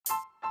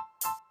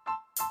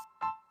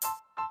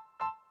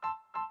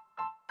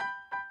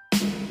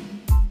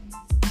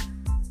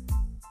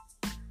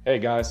Hey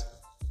guys,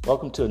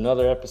 welcome to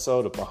another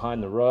episode of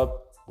Behind the Rub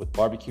with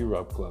Barbecue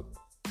Rub Club.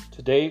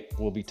 Today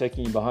we'll be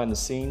taking you behind the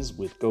scenes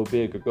with Go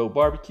Big or Go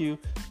Barbecue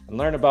and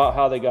learn about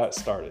how they got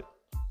started.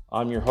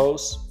 I'm your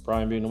host,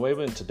 Brian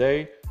Villanueva, and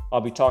today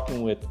I'll be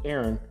talking with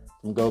Aaron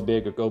from Go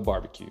Big or Go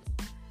Barbecue.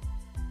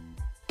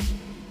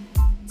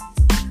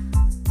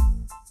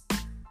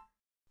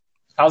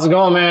 How's it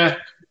going, man?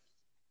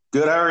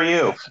 Good. How are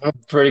you?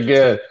 Pretty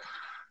good.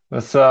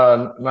 It's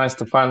nice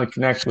to finally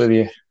connect with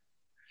you.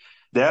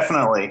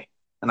 Definitely.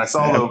 And I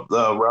saw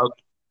the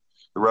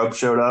rub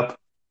showed up.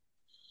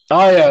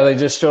 Oh yeah, they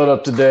just showed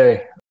up today.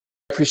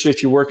 I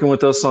appreciate you working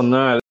with us on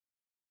that.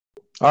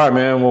 All right,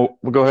 man. We'll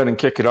go ahead and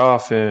kick it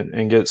off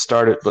and get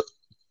started. But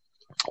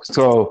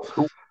so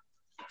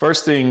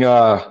first thing,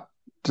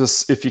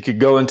 just if you could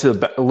go into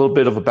a little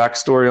bit of a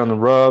backstory on the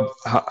rub.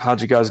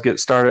 How'd you guys get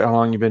started? How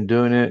long you been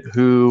doing it?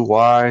 Who?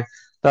 Why?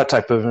 That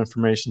type of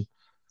information.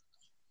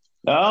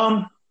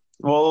 Well,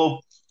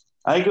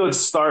 I think it would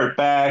start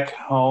back.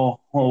 Oh,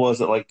 what was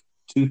it, like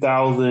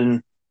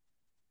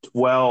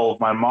 2012?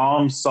 My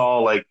mom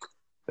saw it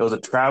was a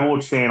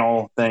Travel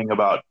Channel thing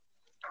about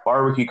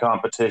barbecue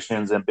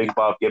competitions and Big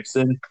Bob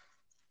Gibson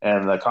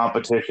and the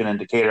competition in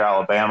Decatur,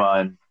 Alabama.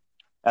 And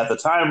at the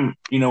time,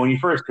 when you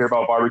first hear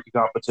about barbecue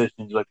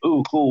competitions, you're like,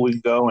 "Ooh, cool! We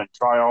can go and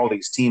try all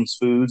these teams'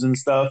 foods and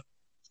stuff."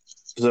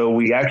 So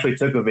we actually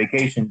took a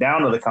vacation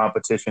down to the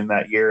competition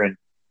that year, and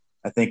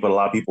I think what a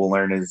lot of people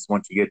learn is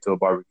once you get to a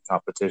barbecue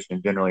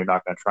competition, generally you're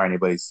not going to try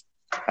anybody's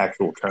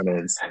actual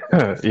turn-ins.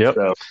 Yep.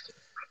 So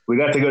we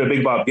got to go to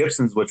Big Bob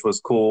Gibson's, which was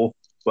cool.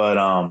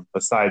 But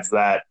besides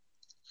that,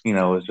 it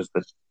was just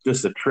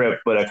a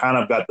trip. But it kind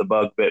of got the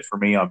bug bit for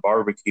me on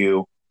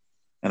barbecue.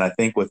 And I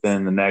think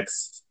within the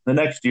next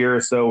year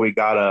or so, we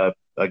got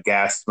a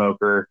gas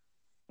smoker,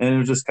 and it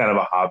was just kind of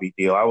a hobby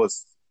deal. I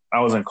was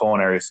in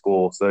culinary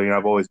school, so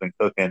I've always been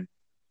cooking.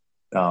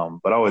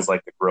 But I always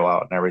liked to grill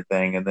out and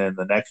everything. And then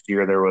the next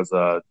year there was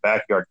a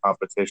backyard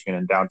competition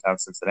in downtown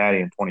Cincinnati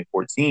in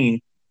 2014.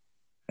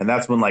 And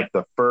that's when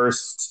the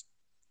first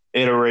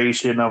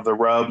iteration of the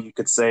rub, you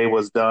could say,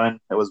 was done.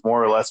 It was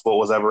more or less what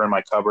was ever in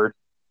my cupboard.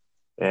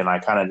 And I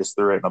kind of just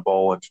threw it in a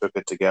bowl and shook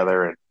it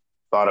together and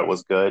thought it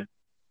was good.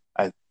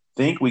 I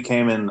think we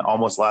came in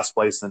almost last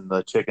place in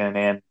the chicken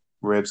and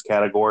ribs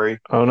category.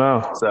 Oh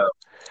no. So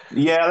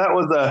yeah, that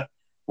was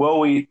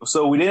we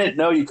didn't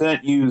know you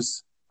couldn't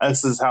use.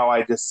 This is how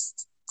I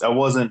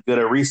wasn't good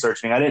at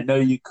researching. I didn't know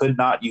you could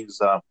not use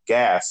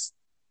gas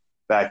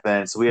back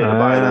then. So we had to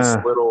buy this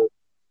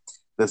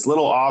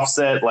little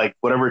offset, like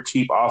whatever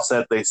cheap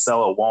offset they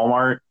sell at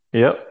Walmart.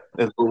 Yep.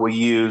 Is what we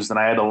used, and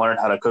I had to learn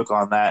how to cook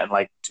on that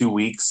in 2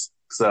 weeks.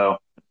 So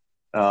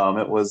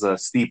it was a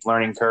steep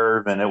learning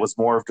curve, and it was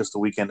more of just a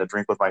weekend to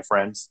drink with my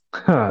friends.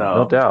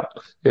 No doubt.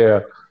 Yeah.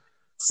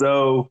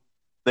 So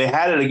they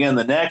had it again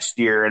the next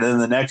year, and then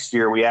the next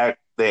year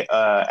they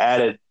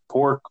added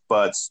pork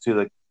butts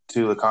to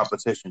the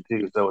competition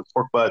too. So it was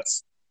pork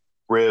butts,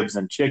 ribs,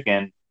 and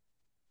chicken.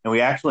 And we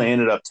actually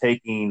ended up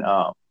taking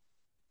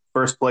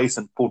first place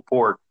in pulled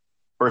pork,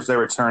 first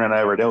ever turn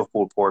I ever did with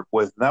pulled pork.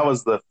 That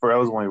was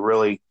when we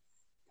really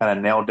kind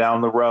of nailed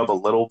down the rub a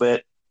little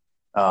bit.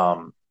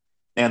 And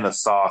the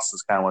sauce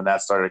is kind of when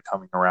that started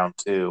coming around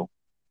too.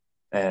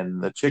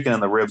 And the chicken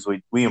and the ribs,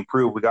 we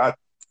improved. We got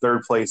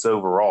third place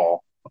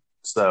overall.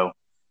 So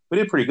we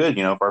did pretty good,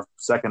 for our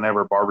second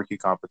ever barbecue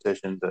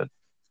competition to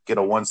get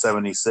a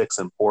 176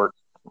 in pork.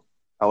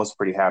 I was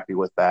pretty happy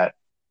with that,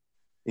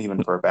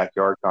 even for a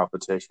backyard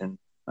competition.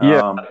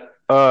 Yeah,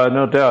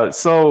 no doubt.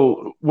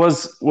 So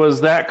was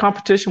that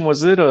competition?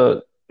 Was it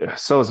a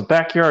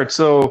backyard?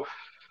 So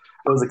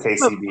it was a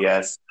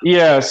KCBS.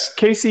 Yes,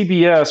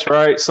 KCBS,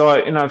 right? So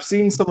I've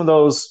seen some of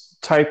those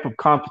type of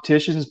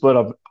competitions,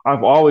 but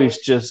I've always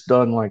just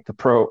done the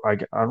pro. I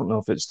don't know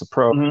if it's the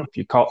pro, if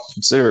you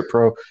consider it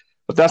pro,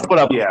 but that's what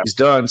I've always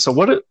done. So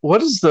what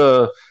is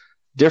the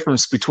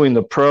difference between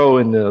the pro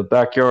and the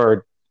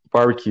backyard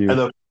barbecue?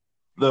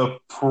 The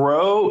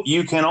pro,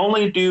 you can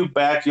only do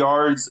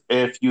backyards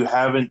if you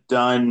haven't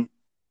done.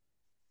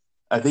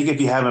 I think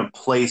if you haven't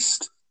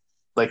placed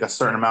a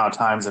certain amount of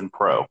times in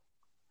pro.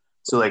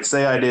 So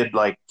say I did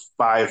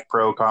 5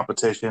 pro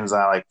competitions,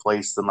 and I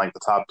placed in the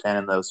top 10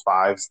 in those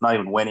 5s, not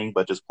even winning,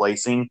 but just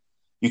placing.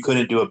 You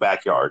couldn't do a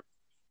backyard.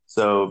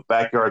 So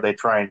backyard, they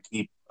try and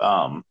keep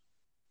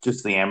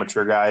just the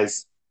amateur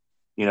guys,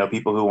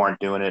 people who aren't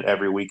doing it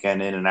every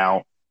weekend in and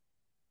out,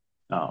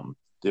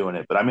 doing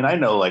it. But I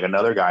know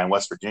another guy in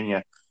West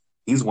Virginia,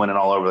 he's winning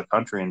all over the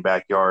country in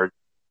backyard,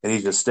 and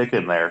he's just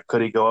sticking there.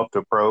 Could he go up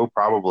to pro?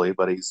 Probably,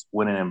 but he's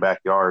winning in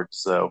backyard.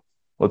 So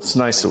it's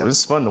nice.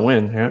 It's fun to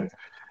win. Yeah.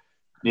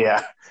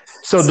 Yeah.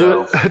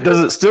 So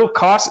does it still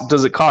cost?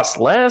 Does it cost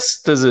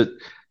less? Does it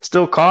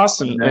still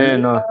cost? I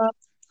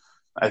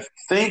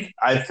think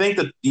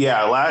that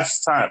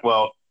last time.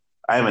 Well,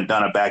 I haven't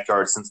done a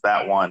backyard since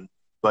that one,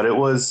 but I think it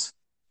was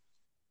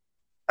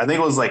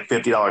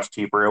 $50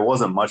 cheaper. It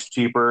wasn't much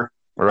cheaper.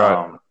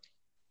 Right.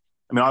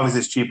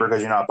 Obviously it's cheaper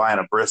because you're not buying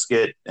a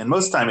brisket, and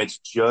most of the time it's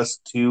just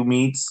 2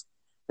 meats.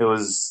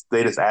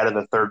 they just added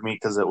the third meat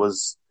because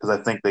I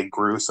think they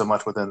grew so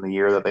much within the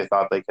year that they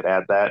thought they could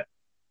add that.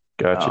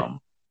 Gotcha.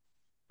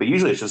 But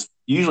usually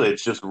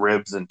it's just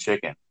ribs and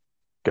chicken.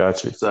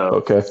 Gotcha. So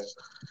Okay.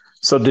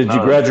 So did you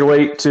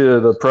graduate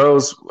to the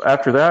pros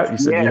after that? You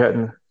said you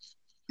hadn't.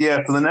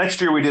 Yeah. So the next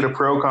year we did a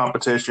pro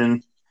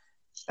competition,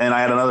 and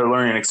I had another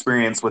learning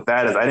experience with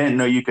that. Is I didn't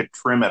know you could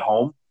trim at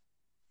home.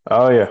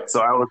 Oh yeah.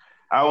 So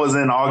I was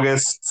in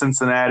August,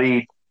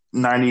 Cincinnati,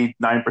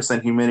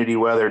 99% humidity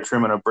weather,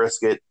 trimming a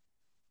brisket.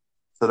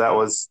 So that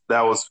was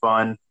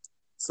fun.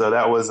 So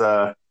that was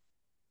that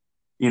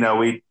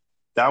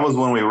was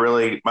when we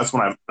really that's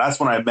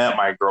when I met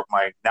my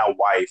now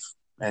wife,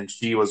 and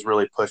she was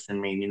really pushing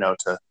me,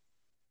 to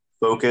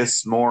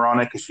focus more on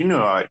it because she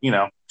knew I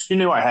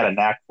had a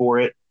knack for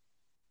it,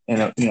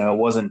 and it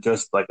wasn't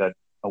just like a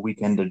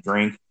weekend to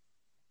drink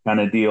kind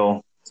of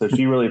deal. So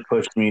she really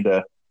pushed me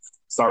to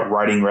start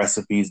writing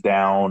recipes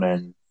down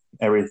and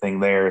everything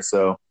there.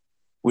 So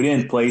we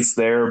didn't place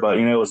there, but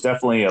it was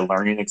definitely a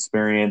learning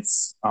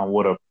experience on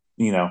what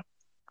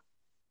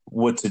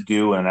to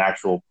do in an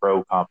actual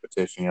pro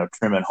competition.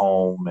 Trim at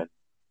home and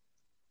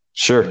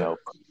sure,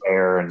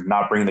 prepare and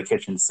not bring the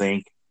kitchen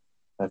sink.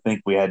 I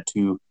think we had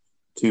two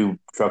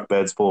truck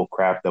beds full of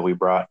crap that we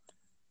brought.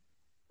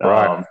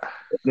 Right.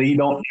 That you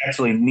don't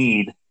actually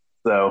need.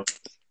 So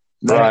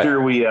next year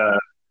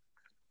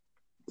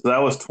so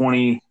that was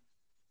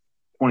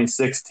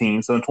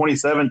 2016. So in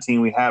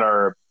 2017 we had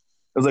it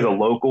was like a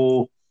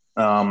local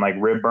like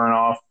rib burn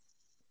off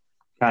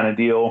kind of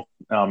deal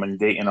in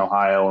Dayton,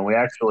 Ohio, and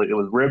it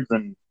was ribs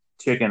and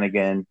chicken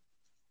again,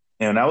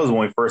 and that was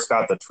when we first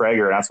got the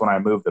Traeger, and that's when I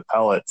moved to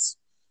pellets,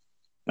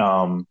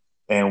 and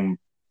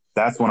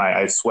that's when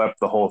I swept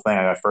the whole thing.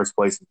 I got first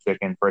place in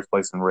chicken, first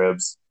place in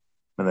ribs,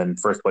 and then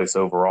first place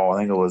overall. I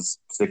think it was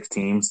 6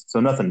 teams, so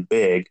nothing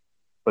big,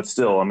 but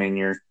still, I mean,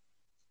 you're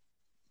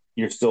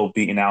still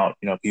beating out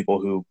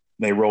people who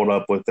they rolled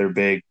up with their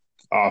big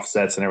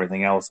offsets and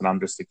everything else, and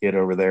I'm just a kid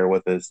over there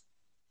with his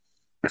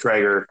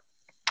Traeger.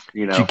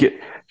 Did you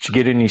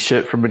get any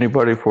shit from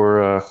anybody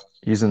for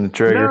using the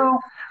Traeger?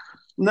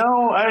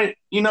 No, the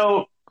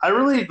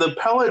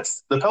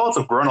pellets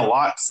have grown a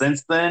lot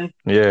since then.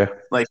 Yeah.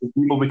 Like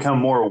people become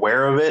more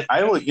aware of it. I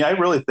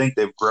really think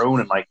they've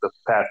grown in like the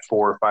past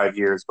 4 or 5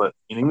 years, but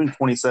even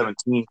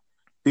 2017,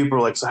 people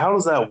were like, so how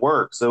does that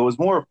work? So it was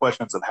more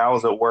questions of how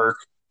does it work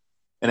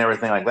and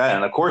everything like that.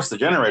 And of course the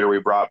generator we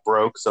brought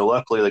broke. So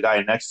luckily the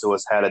guy next to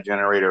us had a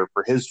generator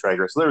for his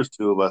Traeger. So there was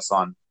 2 of us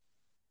on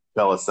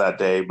pellets that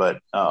day,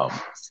 but yeah,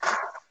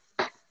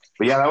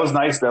 that was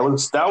nice. That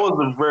was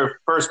the very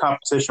first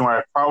competition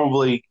where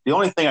the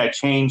only thing I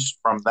changed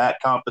from that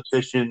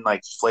competition,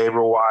 like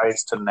flavor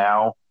wise, to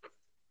now,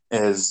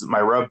 is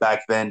my rub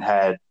back then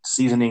had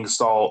seasoning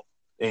salt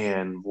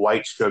and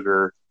white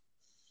sugar,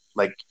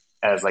 like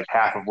as like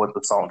half of what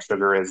the salt and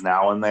sugar is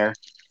now in there.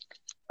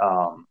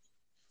 So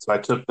I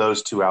took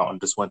those 2 out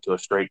and just went to a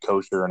straight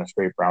kosher and a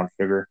straight brown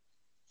sugar.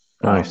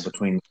 Nice.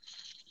 Between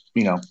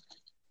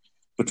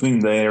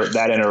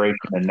that iteration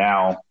and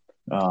now.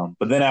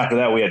 But then after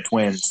that, we had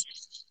twins.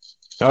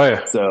 Oh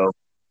yeah. So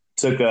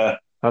that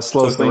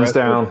slows things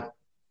down.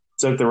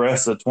 Took the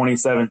rest of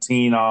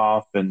 2017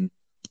 off, and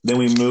then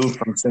we moved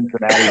from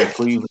Cincinnati to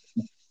Cleveland.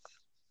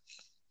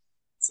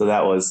 So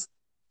that was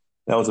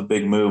a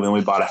big move. And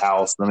we bought a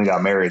house, and then we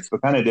got married. So we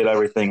kind of did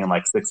everything in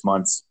like 6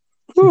 months.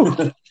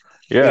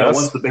 Yeah.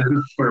 Once the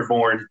babies were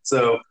born.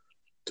 So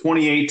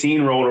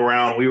 2018 rolled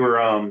around. We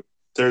were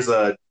there's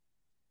the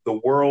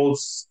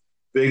world's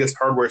biggest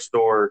hardware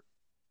store,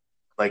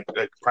 like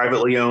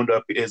privately owned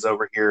is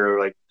over here,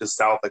 like just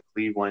south of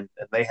Cleveland,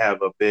 and they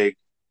have a big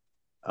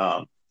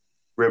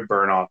rib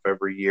burn off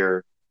every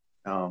year.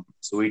 So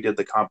we did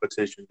the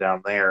competition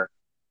down there,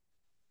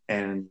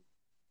 and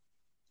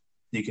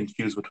you can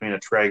choose between a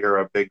Traeger,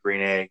 a Big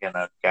Green Egg, and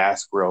a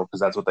gas grill because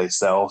that's what they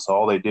sell. So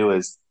all they do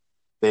is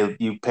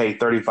you pay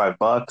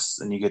 $35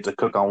 and you get to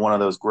cook on one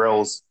of those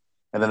grills,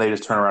 and then they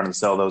just turn around and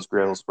sell those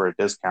grills for a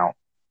discount.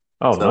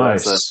 Oh, so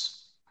nice.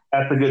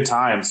 That's a good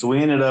time. So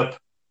we ended up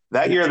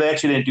that year. They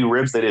actually didn't do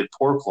ribs; they did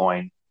pork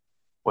loin,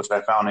 which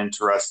I found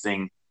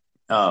interesting.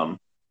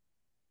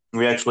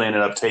 We actually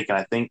ended up taking,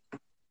 I think,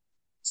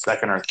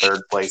 2nd or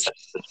 3rd place. I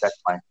had to check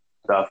my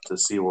stuff to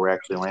see where we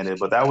actually landed,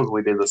 but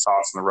we did the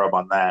sauce and the rub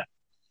on that,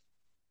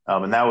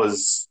 and that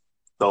was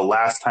the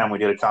last time we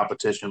did a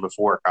competition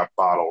before it got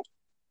bottled.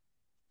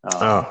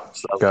 So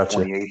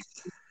gotcha.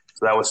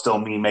 So that was still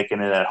me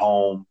making it at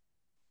home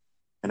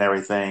and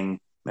everything.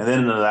 And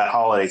then into that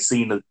holiday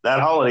season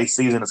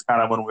is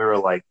kind of when we were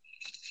like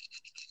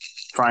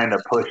trying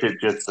to push it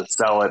just to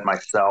sell it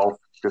myself,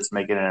 just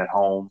making it at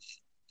home.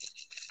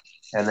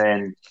 And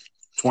then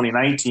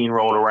 2019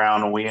 rolled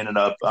around, and we ended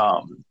up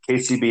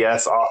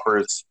KCBS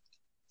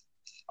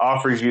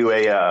offers you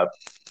a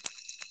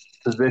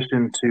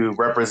position to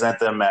represent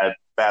them at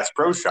Bass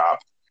Pro Shop.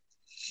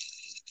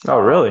 Oh,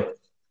 really?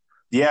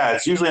 Yeah,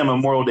 it's usually a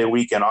Memorial Day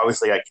weekend.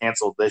 Obviously, I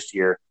canceled this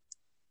year,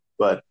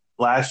 but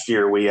last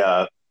year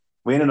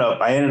I ended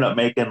up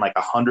making like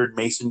 100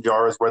 mason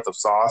jars worth of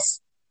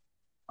sauce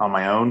on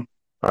my own.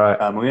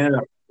 Right.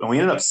 We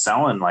ended up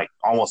selling like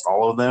almost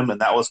all of them,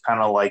 and that was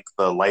kind of like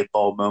the light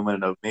bulb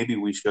moment of maybe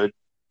we should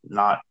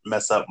not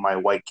mess up my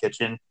white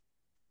kitchen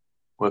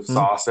with Hmm.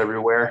 sauce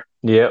everywhere.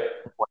 Yep.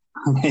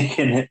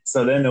 Making it.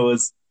 So then it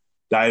was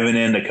diving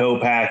into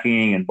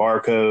co-packing and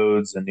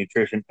barcodes and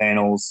nutrition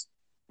panels.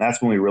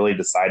 That's when we really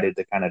decided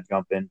to kind of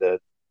jump into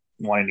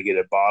wanting to get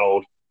it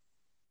bottled.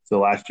 So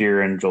last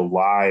year in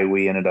July,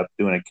 we ended up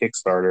doing a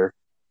Kickstarter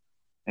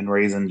and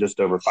raising just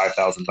over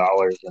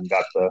 $5,000 and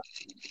got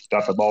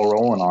the ball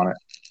rolling on it.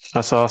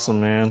 That's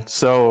awesome, man.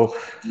 So,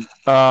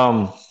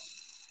 um,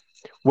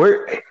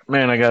 where,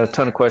 man, I got a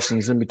ton of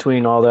questions in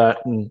between all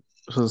that and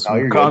Oh, some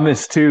you're good.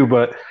 comments too,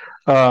 but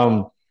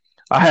um,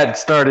 I had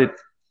started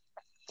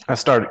I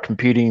started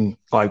competing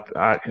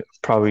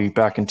probably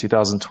back in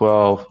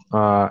 2012.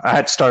 I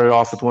had started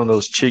off with one of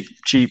those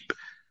cheap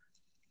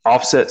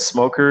offset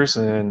smokers,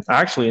 and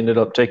I actually ended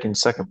up taking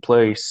second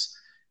place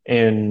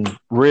in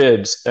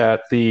ribs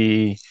at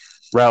the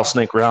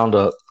Rattlesnake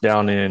Roundup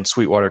down in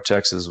Sweetwater,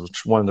 Texas, which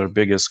is one of their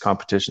biggest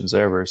competitions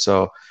ever.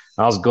 So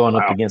I was going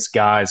up Wow. against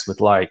guys with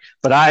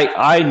but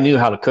I knew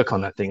how to cook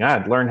on that thing. I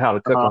had learned how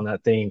to cook on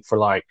that thing for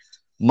like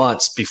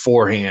months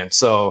beforehand.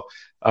 So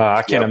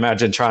I can't Yep.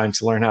 imagine trying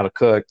to learn how to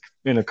cook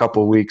in a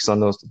couple of weeks on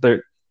those.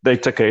 They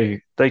take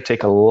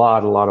a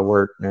lot of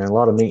work, man, a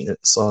lot of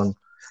maintenance on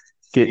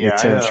getting your Yeah.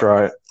 temps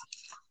right.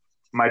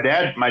 My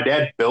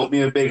dad built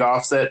me a big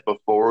offset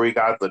before we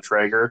got the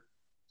Traeger,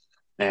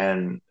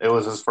 and it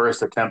was his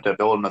first attempt at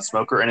building a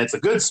smoker. And it's a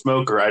good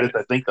smoker. I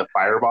think the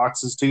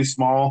firebox is too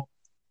small,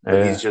 but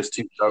Yeah.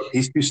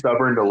 he's too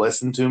stubborn to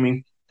listen to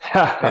me.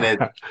 And it,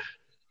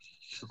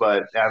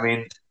 but I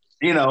mean,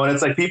 and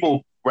it's like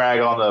people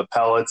brag on the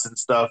pellets and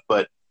stuff,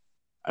 but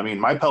I mean,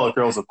 my pellet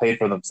grills have paid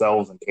for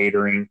themselves in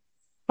catering.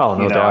 Oh,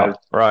 You no know, I doubt.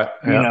 Right.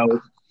 you Yeah.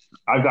 know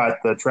I've got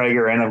the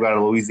Traeger and I've got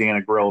a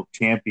Louisiana Grill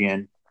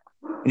Champion,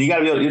 and you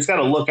just got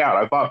to look out.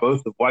 I bought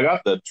both. I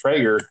got the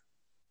Traeger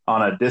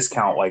on a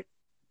discount like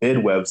bid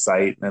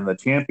website, and the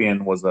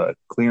Champion was a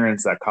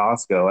clearance at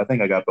Costco. I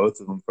think I got both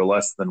of them for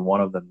less than one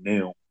of them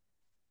new.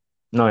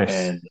 Nice.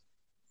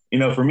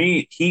 And for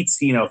me, heat's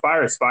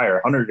fire is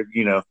fire.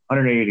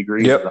 180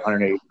 degrees is Yep.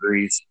 180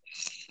 degrees.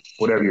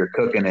 Whatever you're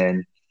cooking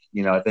in,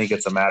 I think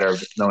it's a matter of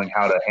just knowing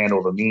how to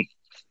handle the meat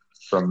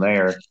from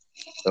there.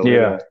 So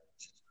Yeah.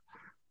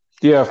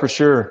 Yeah, for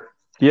sure.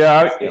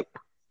 Yeah.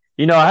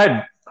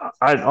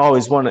 I'd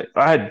always wanted,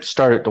 I had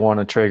started to want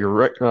a Traeger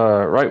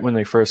right when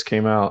they first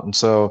came out. And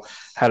so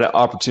had an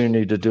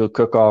opportunity to do a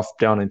cook off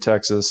down in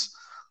Texas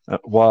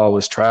while I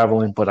was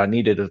traveling, but I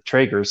needed a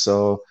Traeger.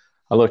 So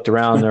I looked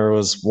around, there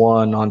was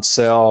one on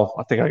sale.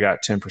 I think I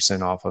got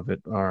 10% off of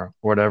it or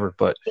whatever.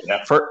 But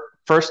yeah.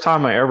 first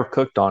time I ever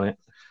cooked on it,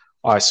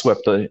 I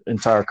swept the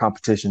entire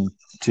competition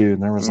too.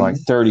 And there was like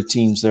 30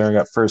 teams there. I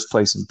got first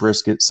place in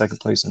brisket, second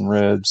place in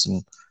ribs,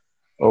 and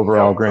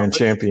overall grand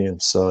champion.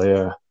 So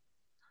yeah.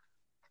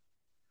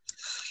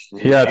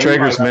 Yeah,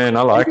 Traegers, man,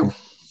 I like them.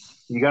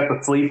 You got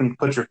to sleep and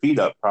put your feet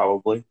up,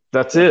 probably.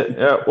 That's it.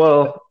 Yeah.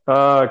 Well,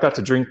 I got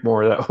to drink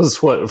more. That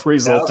was what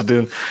resulted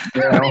in.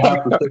 Yeah, you don't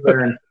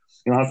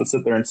have to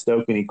sit there and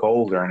stoke any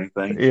coals or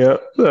anything. Yeah,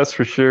 that's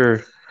for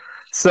sure.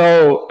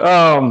 So,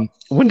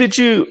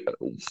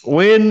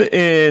 when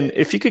and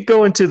if you could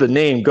go into the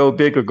name, Go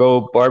Big or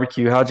Go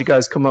Barbecue, how'd you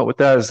guys come up with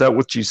that? Is that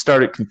what you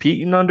started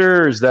competing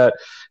under? Or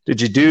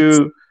did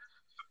you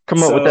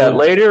come up with that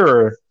later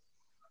or?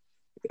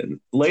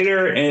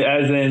 Later,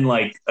 as in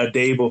like a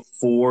day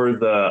before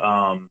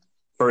the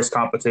first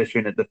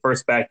competition at the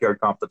first backyard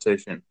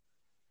competition.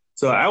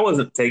 So I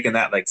wasn't taking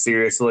that like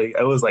seriously.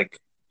 I was like,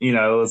 it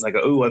was like,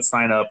 oh, let's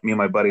sign up. Me and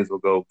my buddies will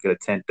go get a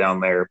tent down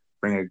there,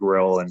 bring a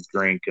grill and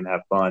drink and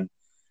have fun.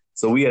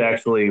 So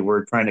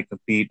we're trying to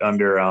compete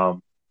under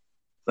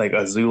like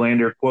a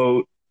Zoolander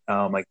quote,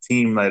 like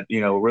team that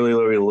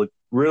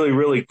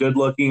really good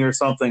looking or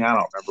something. I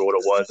don't remember what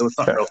it was. It was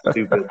something real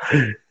stupid.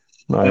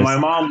 Nice.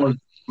 And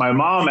my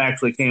mom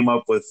actually came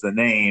up with the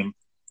name.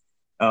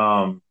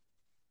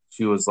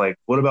 She was like,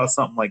 what about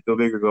something like Go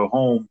Big or Go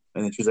Home?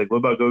 And then she's like, what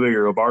about Go Big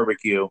or Go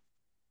Barbecue?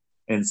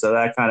 And so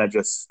that kind of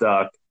just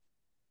stuck,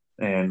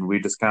 and we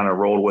just kind of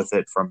rolled with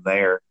it from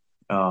there.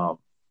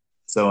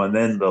 And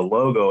then the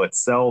logo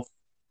itself,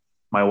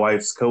 my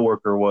wife's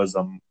coworker was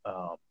a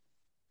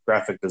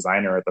graphic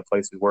designer at the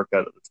place we worked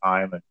at the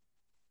time. And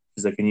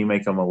she's like, can you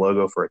make them a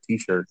logo for a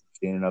t-shirt?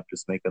 She ended up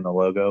just making the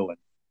logo, and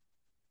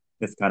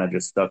it's kind of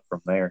just stuck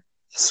from there.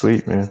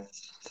 Sweet, man.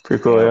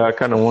 Pretty cool. Yeah, I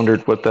kind of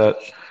wondered what that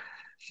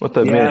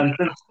meant.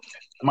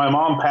 My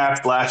mom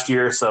passed last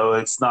year, so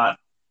it's not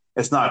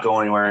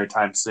going anywhere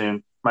anytime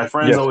soon. My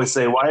friends always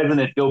say, why isn't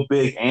it Go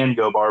Big and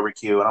Go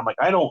Barbecue? And I'm like,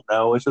 I don't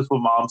know. It's just what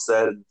mom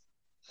said, and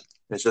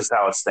it's just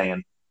how it's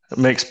staying. It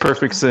makes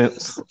perfect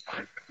sense.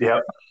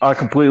 Yep. I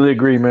completely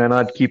agree, man.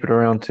 I'd keep it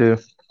around too.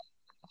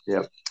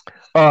 Yep.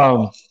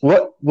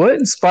 What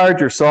inspired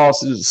your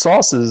sauces?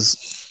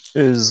 Sauces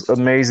is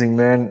amazing,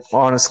 man,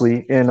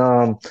 honestly. And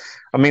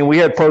I mean, we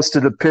had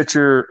posted a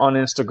picture on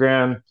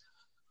Instagram.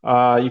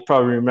 You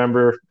probably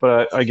remember,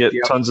 but I get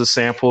tons of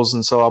samples,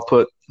 and so I'll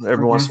put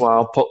every once in a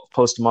while,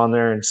 post them on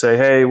there and say,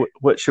 hey,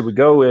 what should we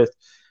go with?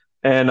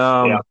 And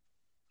I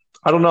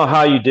don't know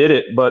how you did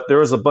it, but there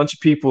was a bunch of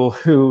people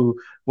who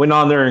went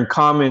on there and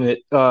commented,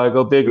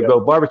 go big or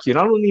go barbecue. And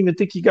I don't even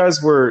think you guys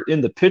were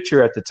in the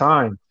picture at the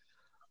time.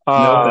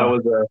 Nope, that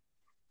was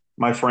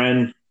my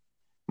friend.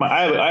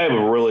 I have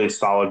a really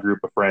solid group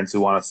of friends who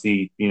want to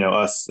see,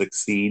 us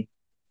succeed.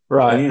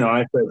 Right.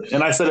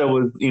 And, I said it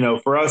was,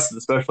 for us,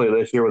 especially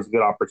this year, was a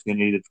good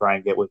opportunity to try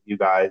and get with you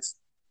guys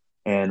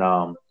and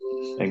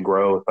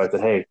grow. So I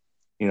said, hey,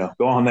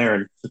 go on there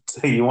and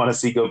say you want to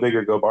see Go Big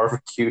or Go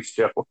Barbecue,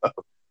 show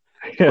up.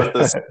 But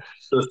the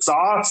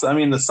sauce,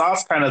 the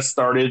sauce kind of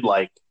started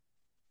like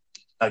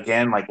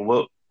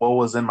what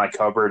was in my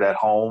cupboard at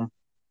home.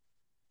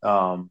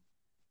 And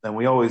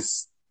we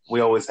always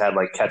had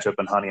like ketchup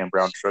and honey and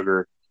brown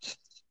sugar.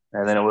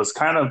 And then it was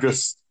kind of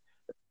just,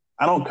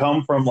 I don't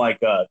come from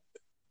like a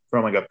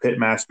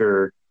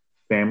pitmaster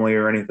family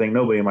or anything.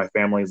 Nobody in my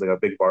family is like a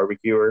big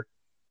barbecuer.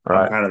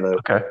 Right.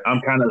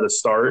 I'm kind of the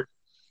start.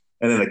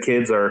 And then the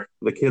kids are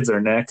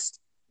next.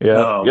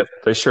 Yeah. Yep.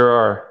 They sure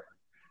are.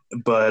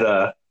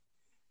 But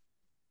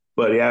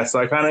yeah, so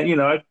I kind of,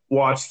 I'd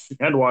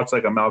watch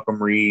like a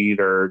Malcolm Reed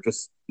or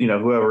just,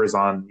 whoever is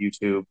on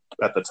YouTube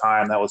at the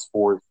time. That was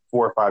 4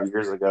 or 5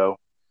 years ago.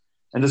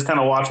 And just kind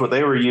of watch what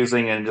they were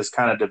using and just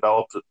kind of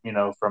developed,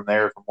 from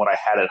there, from what I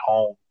had at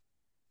home.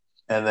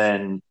 And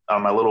then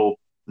on my little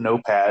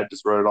notepad,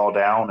 just wrote it all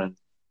down and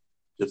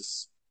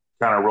just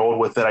kind of rolled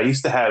with it. I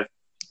used to have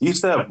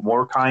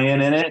more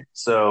cayenne in it.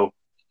 So,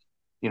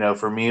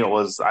 for me,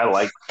 I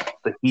like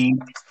the heat,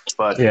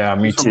 but yeah,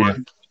 me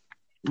too.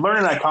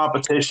 Learning at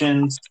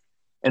competitions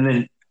and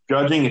then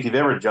judging, if you've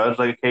ever judged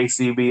like a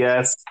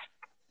KCBS,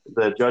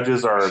 the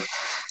judges are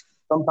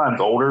sometimes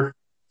older.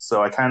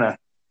 So I kind of,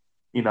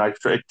 I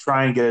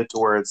try and get it to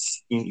where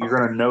it's, you're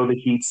going to know the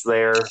heat's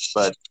there,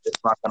 but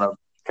it's not going to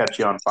catch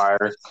you on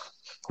fire.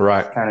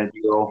 Right. Kind of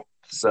deal.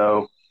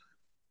 So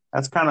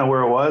that's kind of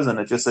where it was. And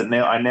I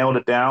nailed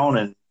it down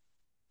and,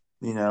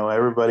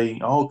 everybody,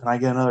 oh, can I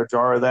get another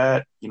jar of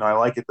that? I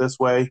like it this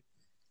way.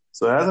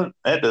 So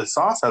the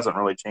sauce hasn't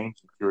really changed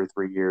in 2 or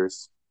 3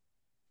 years.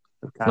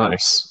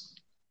 Nice.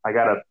 I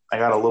got a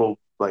little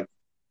like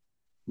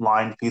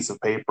lined piece of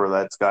paper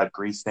that's got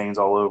grease stains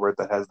all over it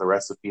that has the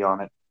recipe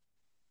on it.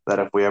 That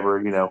if we ever,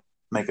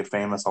 make it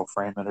famous, I'll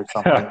frame it or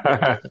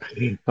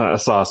something.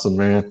 That's awesome,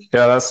 man.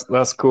 Yeah,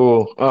 that's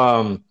cool.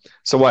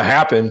 So what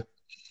happened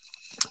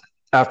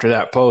after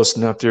that post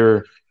and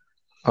after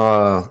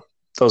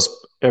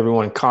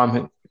everyone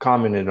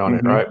commented on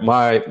it, right?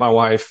 My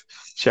wife,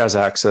 she has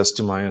access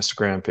to my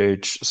Instagram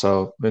page,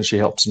 so then she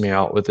helps me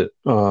out with it.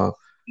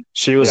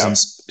 She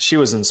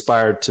was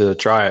inspired to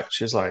try it.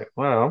 She's like,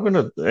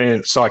 "Well,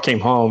 and so I came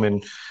home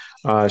and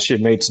she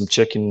had made some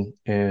chicken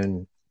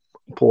and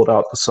pulled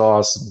out the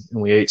sauce and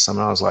we ate some.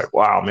 And I was like,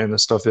 "Wow, man,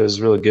 this stuff is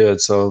really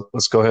good." So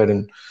let's go ahead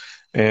and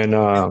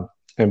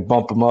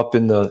bump them up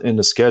in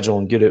the schedule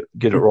and get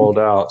it rolled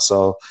out.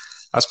 So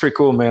that's pretty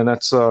cool, man.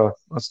 That's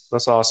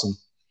awesome.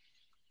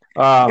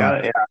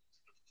 Yeah.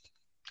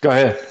 Go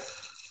ahead.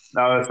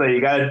 No, I say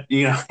you got to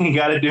do what you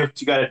got to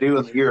do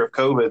in the year of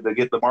COVID to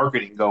get the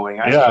marketing going.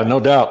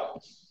 No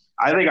doubt.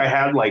 I think I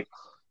had like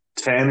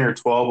 10 or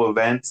 12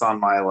 events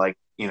on my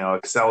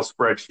Excel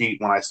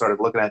spreadsheet when I started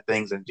looking at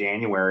things in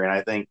January, and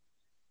I think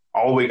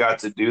all we got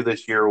to do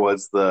this year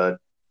was the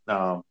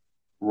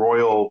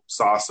Royal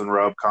Sauce and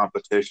Rub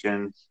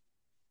competition,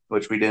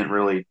 which we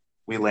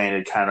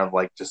landed kind of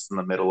like just in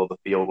the middle of the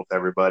field with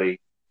everybody.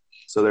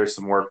 So there's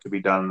some work to be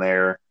done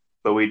there.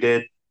 But we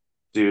did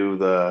do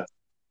the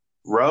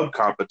rub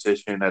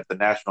competition at the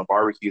National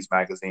Barbecues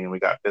magazine, and we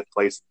got 5th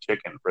place in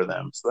chicken for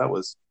them. So that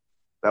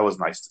was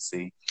nice to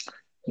see.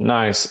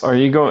 Nice. Do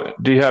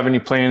you have any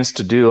plans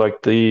to do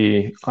like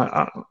the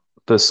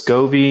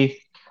SCOBY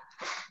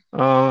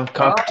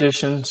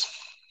competitions?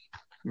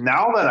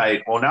 Now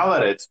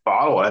that it's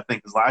bottled, I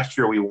think, because last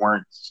year we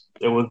weren't.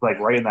 It was like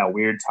right in that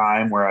weird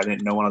time where I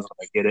didn't know when I was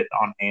going to get it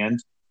on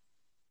hand.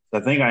 So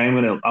I think I'm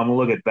gonna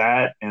look at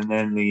that, and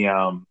then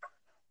the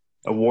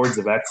Awards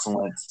of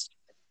Excellence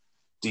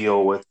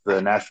deal with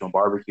the National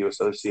Barbecue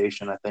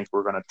Association. I think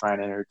we're going to try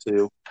and enter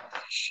too.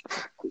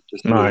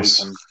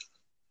 Nice.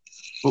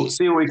 We'll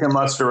see what we can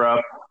muster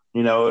up.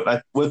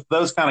 With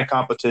those kind of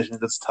competitions,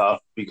 it's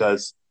tough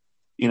because,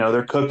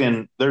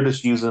 they're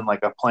just using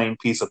like a plain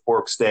piece of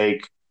pork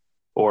steak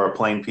or a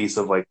plain piece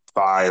of like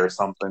thigh or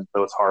something.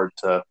 So it's hard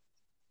to,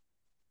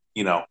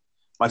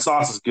 my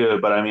sauce is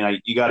good, but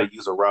you got to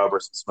use a rub or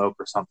some smoke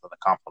or something to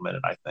complement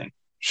it, I think.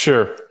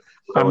 Sure.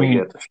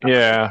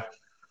 Yeah.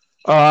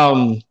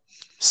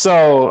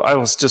 So I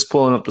was just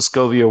pulling up the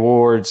SCOBY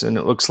Awards, and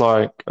it looks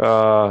like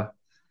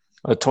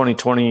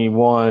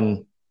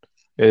 2021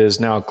 is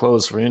now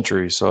closed for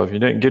entry. So if you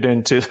didn't get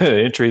into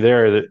the entry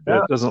there,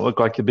 that doesn't look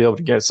like you'll be able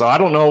to get. So I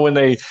don't know when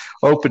they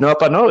open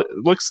up. I know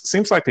it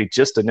seems like they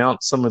just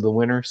announced some of the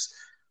winners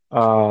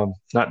not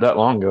that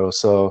long ago.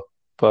 So,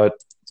 but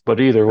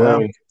either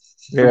way,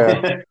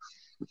 yeah.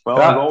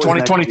 Well, our goal is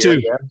next year.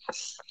 2022.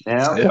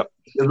 Yeah. Yeah. Yep.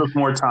 Give us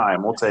more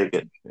time. We'll take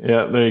it.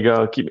 Yeah, there you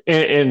go.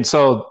 And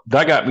so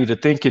that got me to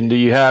thinking, do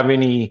you have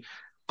any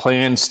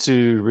plans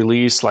to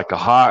release like a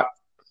hot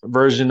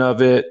version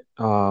of it?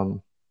 The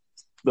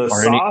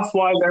Or any? sauce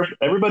wise,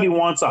 everybody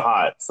wants a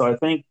hot. So I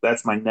think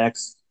that's my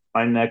next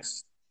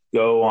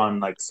go on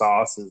like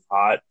sauce is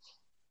hot.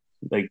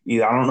 Like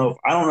either I don't know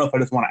if I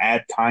just want to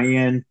add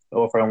cayenne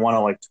or if I want to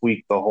like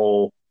tweak the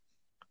whole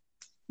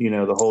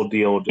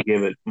deal to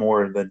give it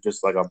more than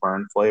just like a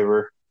burn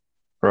flavor.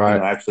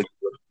 Right.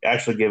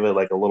 Actually give it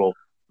like a little.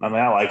 I mean,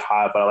 I like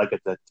hot, but I like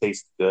it to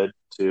taste good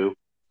too.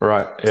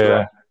 Right. So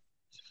Yeah.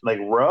 like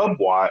rub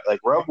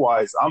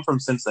wise, I'm from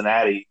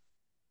Cincinnati,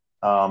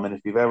 and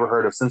if you've ever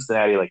heard of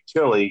Cincinnati like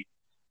chili,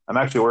 I'm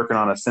actually working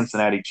on a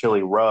Cincinnati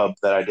chili rub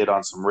that I did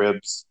on some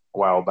ribs a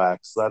while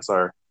back. So that's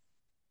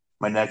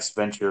my next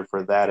venture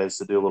for that is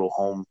to do a little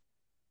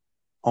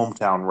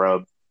hometown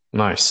rub.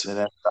 Nice. And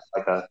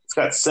it's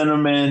got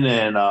cinnamon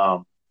and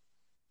a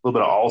little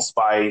bit of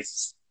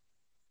allspice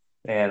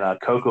and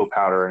cocoa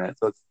powder in it.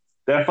 So it's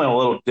definitely a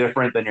little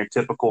different than your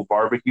typical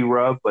barbecue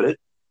rub, but it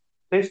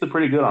tasted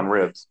pretty good on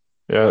ribs.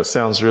 Yeah, that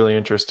sounds really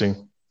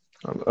interesting.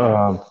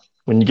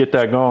 When you get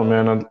that going,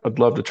 man, I'd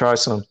love to try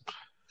some.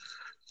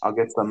 I'll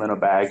get some in a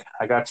bag.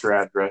 I got your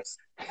address.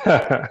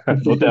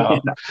 No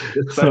doubt.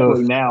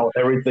 Especially now with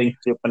everything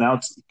shipping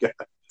out to you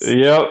guys.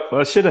 Yep,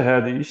 I should have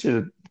had it. You should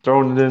have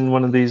thrown it in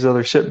one of these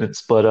other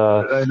shipments, but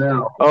I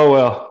know. oh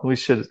well, we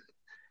should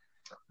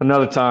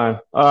another time.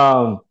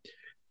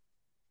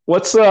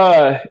 What's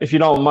if you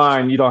don't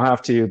mind, you don't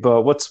have to,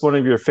 but what's one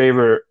of your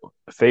favorite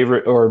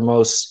or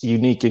most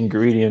unique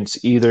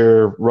ingredients,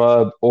 either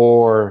rub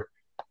or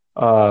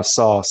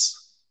sauce?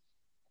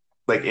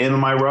 Like in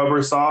my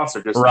rubber sauce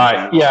or just in Right.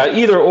 general? Yeah,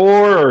 either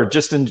or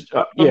just in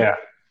yeah.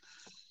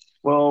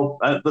 Well,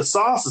 the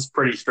sauce is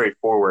pretty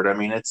straightforward. I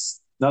mean,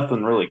 it's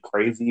nothing really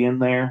crazy in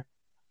there.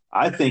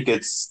 I think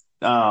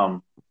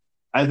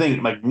I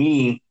think like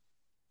me,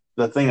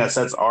 the thing that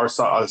sets our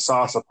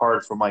sauce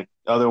apart from like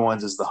other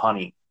ones is the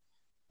honey.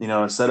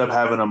 Instead of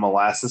having a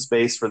molasses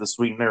base for the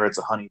sweetener, it's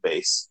a honey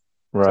base.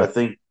 So I Right.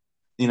 think,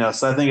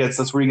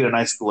 that's where you get a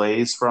nice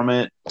glaze from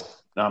it.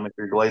 If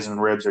you're glazing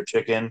ribs or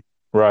chicken.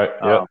 Right.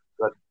 Yep.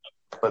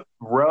 But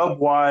rub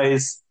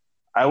wise,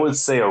 I would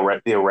say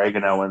the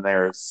oregano in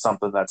there is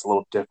something that's a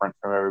little different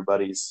from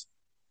everybody's,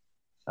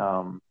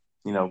 go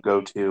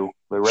to.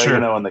 The Sure.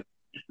 oregano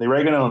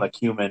and the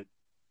cumin.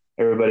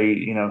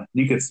 Everybody,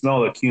 you could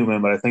smell the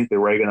cumin, but I think the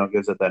oregano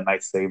gives it that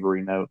nice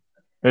savory note.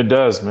 It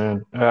does,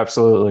 man.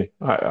 Absolutely.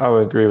 I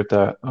would agree with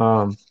that.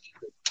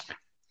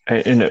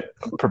 And it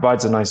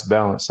provides a nice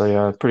balance. So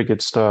yeah, pretty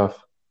good stuff.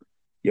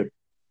 Yep.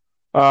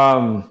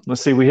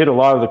 Let's see. We hit a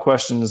lot of the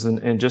questions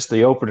and just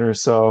the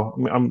openers, so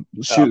I'm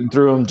shooting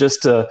through them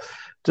just to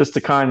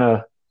kind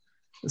of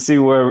see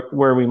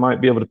where we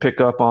might be able to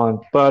pick up on.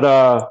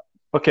 But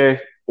okay,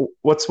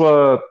 what's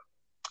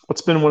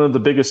been one of the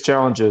biggest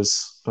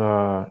challenges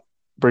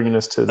bringing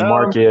us to the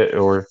market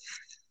or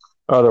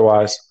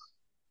otherwise?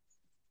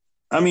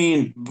 I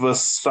mean,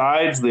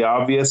 besides the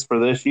obvious for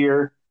this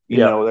year,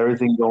 with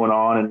everything going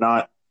on and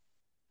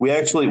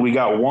we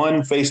got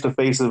one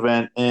face-to-face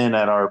event in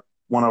at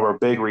one of our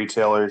big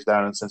retailers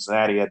down in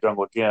Cincinnati at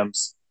Jungle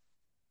Gyms,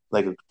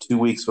 like 2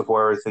 weeks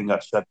before everything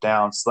got shut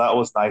down. So that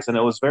was nice. And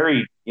it was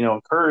very,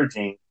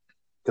 encouraging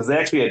because they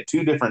actually had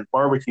two different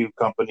barbecue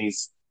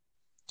companies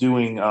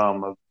doing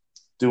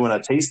a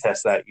taste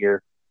test that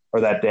year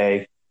or that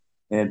day.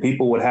 And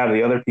people would have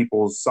the other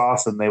people's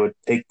sauce and they would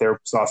take their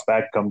sauce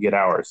back and come get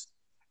ours.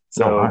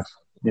 So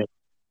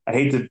I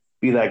hate to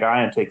be that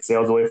guy and take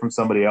sales away from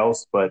somebody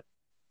else, but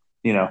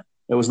it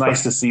was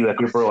nice to see that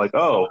people were like,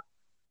 oh,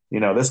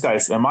 this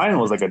guy's, and mine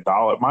was like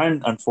 $1.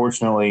 Mine,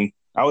 unfortunately,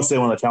 I would say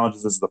one of the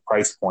challenges is the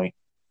price point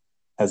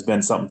has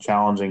been something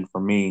challenging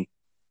for me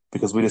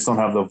because we just don't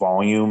have the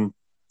volume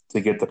to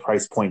get the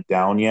price point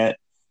down yet.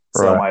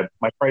 So my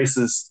price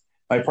is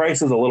a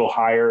little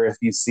higher. If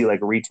you see like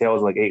retail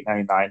is like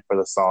 $8.99 for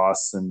the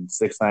sauce and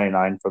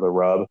 $6.99 for the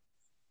rub.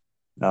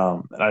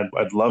 And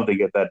I'd love to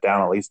get that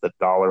down at least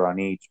 $1 on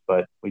each,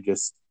 but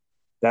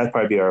that'd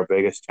probably be our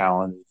biggest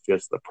challenge, is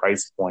just the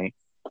price point.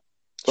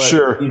 But,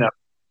 sure.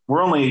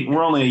 We're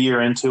only a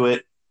year into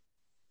it,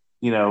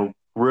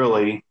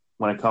 really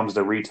when it comes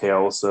to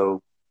retail.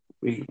 So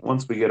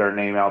once we get our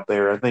name out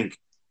there, I think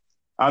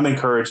I'm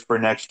encouraged for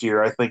next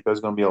year. I think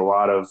there's going to be a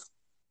lot of,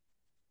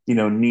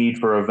 need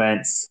for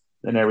events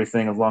and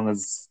everything, as long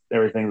as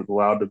everything is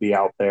allowed to be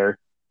out there.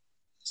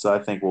 So I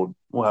think we'll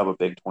have a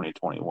big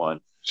 2021.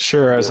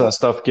 Sure, as that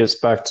stuff gets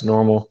back to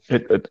normal,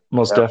 it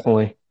most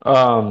definitely.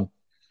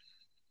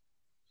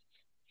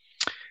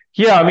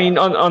 Yeah, I mean,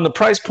 on the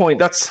price point,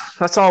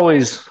 that's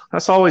always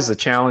a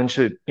challenge,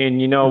 and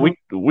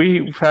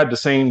we've had the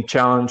same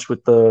challenge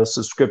with the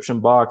subscription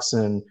box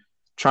and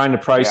trying to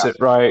price it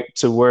right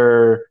to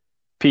where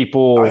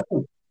people.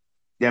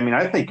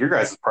 I think your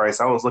guys' price.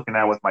 I was looking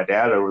at with my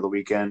dad over the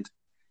weekend,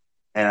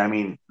 and I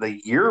mean, the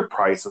year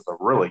price is a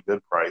really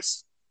good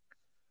price.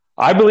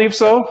 I believe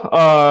so.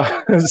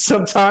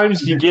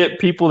 Sometimes you get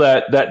people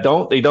that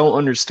don't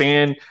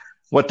understand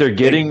what they're Like,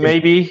 getting,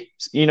 maybe,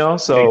 like,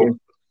 so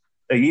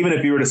like even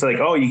if you were to say like,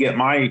 oh, you get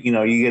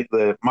you get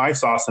the my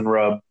sauce and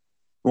rub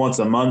once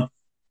a month.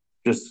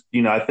 Just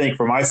I think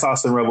for my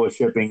sauce and rub with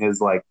shipping is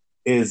like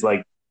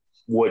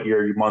what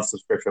your month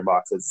subscription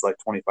box is. It's like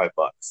 $25.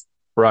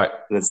 right.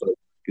 And it's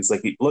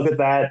like you look at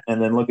that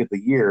and then look at the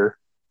year,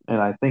 and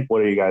I think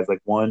what are you guys like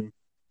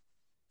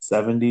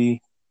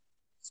 170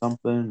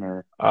 something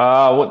or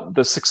What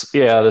the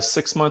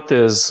 6 month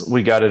is,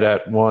 we got it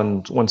at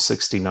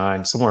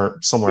 169, somewhere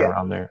yeah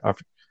around there.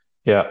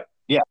 Yeah.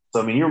 yeah.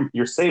 So I mean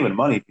you're saving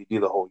money if you do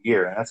the whole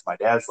year, and that's my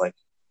dad's like,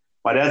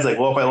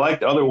 well, if I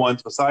liked other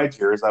ones besides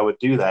yours, I would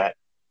do that,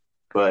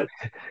 but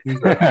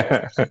he's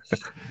a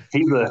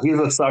he's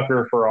a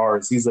sucker for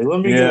ours. He's like, let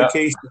me get a Yeah.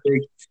 case to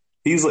take.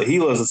 He's like, he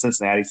lives in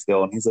Cincinnati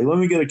still, and he's like, let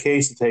me get a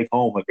case to take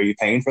home. Like, are you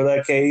paying for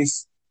that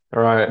case?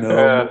 All right.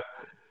 No.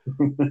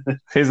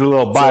 He's a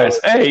little So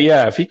biased. Hey,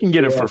 yeah, if he can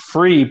get it yeah, for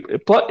free,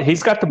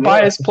 he's got the yeah.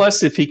 bias.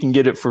 Plus, if he can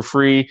get it for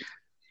free,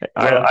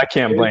 I Well,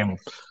 can't blame him.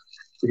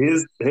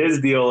 his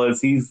deal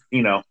is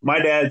my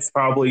dad's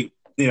probably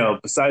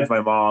besides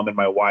my mom and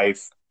my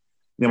wife.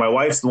 My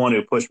wife's the one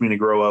who pushed me to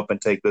grow up and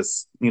take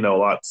this a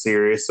lot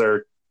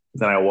seriouser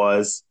than I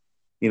was.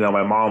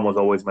 My mom was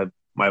always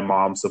my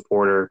mom's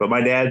supporter, but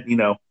my dad,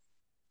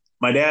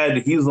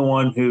 he's the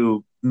one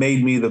who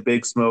made me the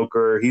big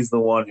smoker. He's the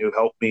one who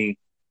helped me,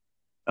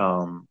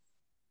 um,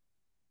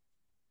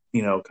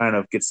 kind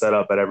of get set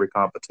up at every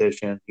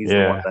competition. He's the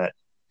one Yeah.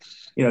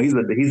 that,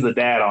 he's the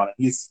dad on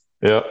it.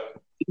 Yep.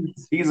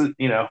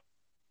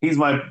 He's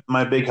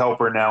my big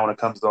helper now when it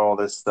comes to all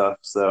this stuff.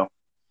 So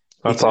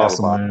he That's can have a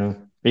awesome, box.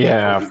 man.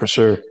 Yeah, for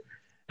sure.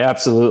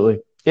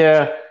 Absolutely.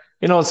 Yeah.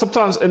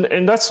 Sometimes,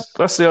 and that's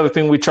the other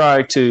thing we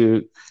try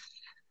to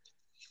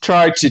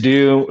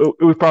do.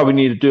 We probably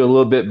need to do a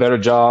little bit better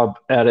job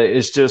at it.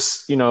 It's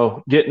just,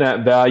 getting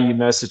that value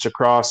message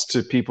across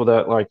to people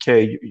that, like,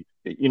 hey,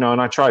 and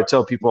I try to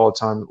tell people all the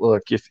time,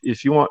 look,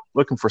 if you want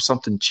looking for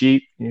something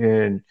cheap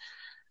and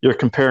you're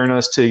comparing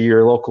us to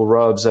your local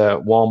rubs at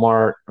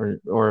Walmart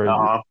or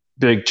Uh-huh.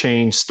 big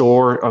chain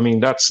store, I mean,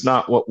 that's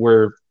not what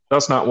we're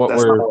That's not what.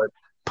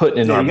 putting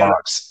in Yeah, our you got to.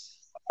 box.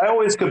 I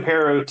always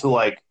compare it to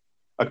like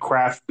a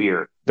craft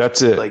beer.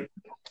 That's it. Like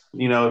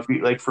if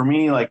you like for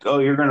me, like oh,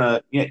 you're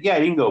gonna yeah,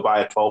 you can go buy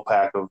a 12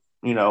 pack of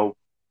a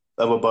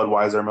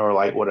Budweiser, Miller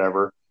Lite,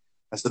 whatever.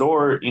 I said,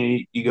 or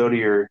you go to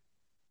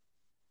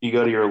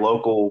your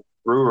local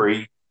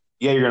brewery.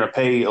 Yeah, you're gonna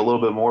pay a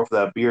little bit more for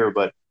that beer,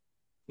 but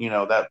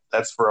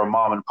that's for a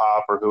mom and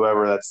pop or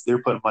whoever.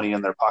 They're putting money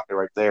in their pocket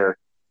right there,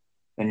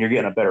 and you're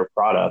getting a better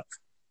product.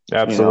 And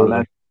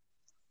Absolutely.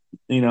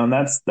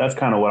 that's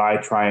kind of what I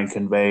try and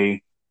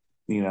convey.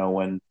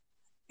 When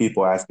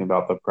people ask me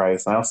about the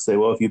price, and I'll say,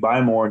 well, if you buy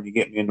more and you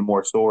get me into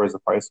more stores, the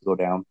price will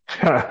go down.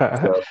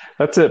 So,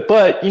 That's it.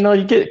 But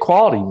you get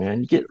quality, man.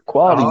 You get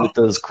quality uh-huh. with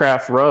those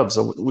craft rubs.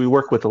 We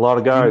work with a lot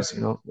of guys,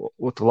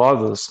 with a lot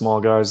of the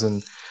small guys,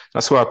 and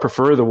that's who I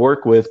prefer to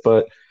work with.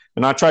 But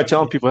and I try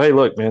telling people, hey,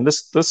 look, man,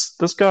 this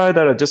guy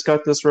that I just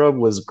got this rub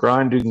was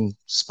grinding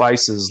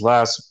spices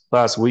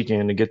last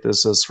weekend to get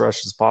this as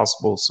fresh as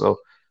possible. So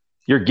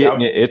you're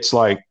getting Yep. it. It's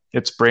like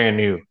it's brand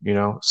new.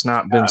 It's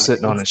not been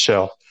sitting on a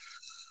shelf.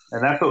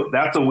 And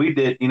that's what we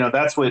did.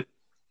 That's what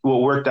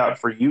worked out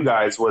for you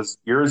guys was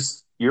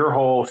your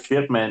whole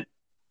shipment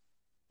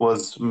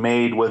was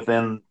made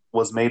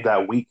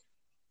that week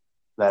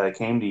that it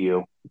came to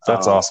you.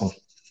 That's Um, awesome.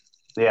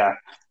 yeah,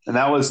 and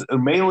that was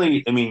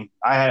mainly. I mean,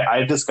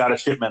 I just got a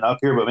shipment up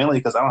here, but mainly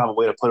because I don't have a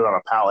way to put it on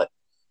a pallet.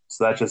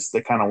 So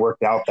it kind of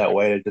worked out that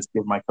way to just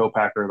give my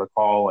co-packer the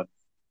call and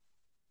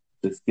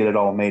just get it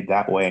all made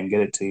that way and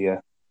get it to you.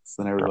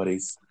 So then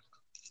everybody's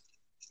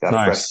got a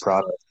fresh Nice.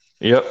 product.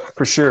 Yep,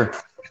 for sure.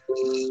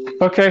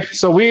 Okay,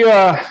 so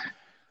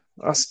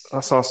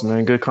that's awesome,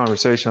 man. Good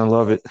conversation. I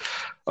love it.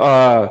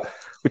 Uh,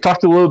 we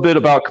talked a little bit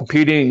about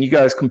competing. You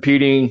guys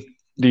competing.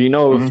 Do you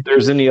know if Mhm.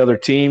 there's any other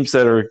teams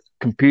that are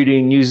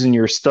competing using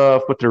your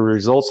stuff? What their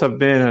results have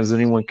been? Has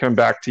anyone come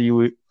back to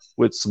you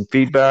with some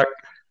feedback?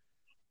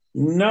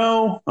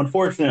 No,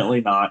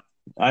 unfortunately not.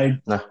 I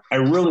No. I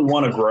really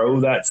want to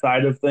grow that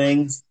side of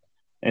things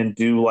and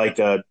do like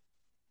a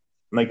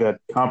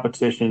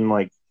competition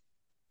like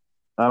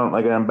I don't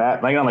like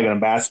an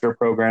ambassador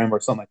program or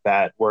something like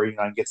that where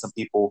I get some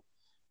people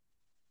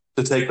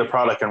to take the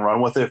product and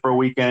run with it for a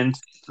weekend.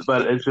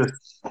 But it's just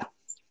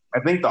I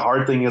think the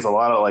hard thing is a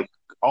lot of like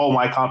all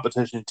my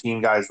competition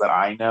team guys that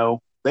I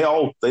know they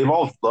all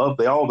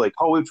like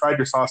oh we've tried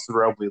your sausage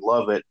rub we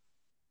love it,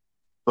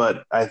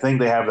 but I think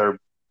they have their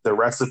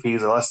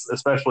recipes unless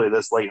especially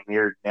this late in the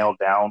year nailed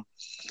down,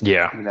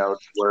 Yeah.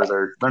 where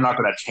they're not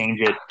going to change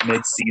it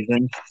mid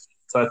season.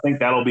 So I think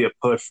that'll be a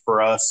push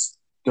for us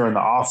during the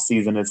off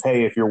season. Is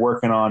hey, if you're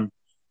working on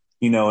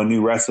a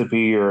new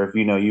recipe, or if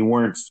you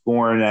weren't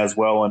scoring as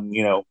well in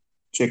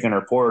chicken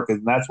or pork,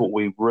 and that's what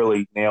we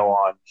really nail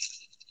on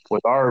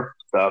with our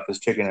stuff is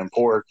chicken and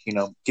pork.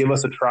 Give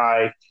us a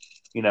try.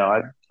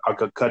 I'll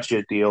cut you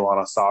a deal on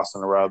a sauce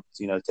and a rub.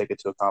 Take it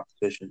to a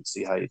competition and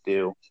see how you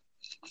do.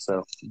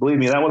 So believe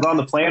me, that was on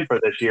the plan for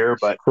this year,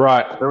 but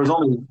Right. there was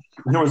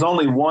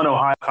only one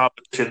Ohio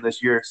competition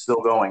this year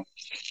still going.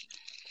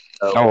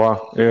 So, Oh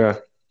wow. Yeah.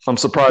 I'm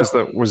surprised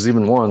that was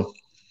even one.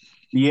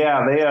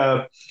 yeah,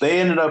 they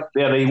ended up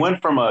they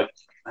went from I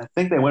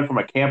think they went from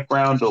a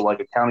campground to like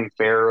a county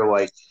fair,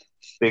 like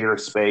bigger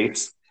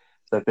space.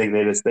 So I think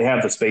they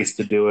have the space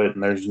to do it,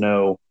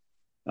 and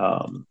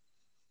um,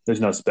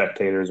 there's no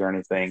spectators or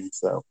anything.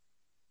 So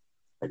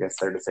I guess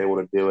they're just able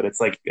to do it.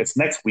 It's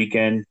next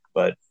weekend,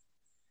 but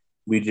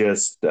we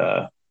just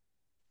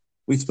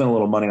we spent a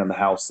little money on the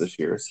house this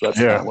year, so that's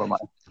kind Yeah. of where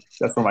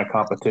my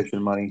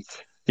competition money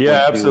Yeah,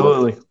 went to.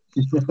 absolutely.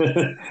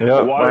 A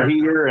Yeah. water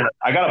heater, and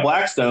I got a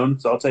Blackstone,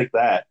 so I'll take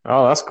that.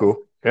 Oh, that's cool.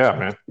 Yeah,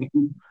 man.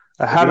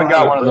 I If you haven't don't have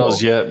got a one of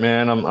those grill, yet,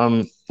 man.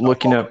 I'm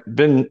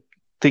been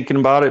thinking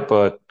about it,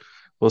 but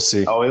we'll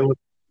see.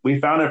 we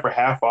found it for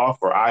half off,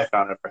 or I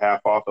found it for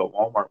half off at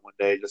Walmart one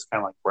day, just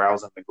kind of like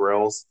browsing the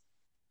grills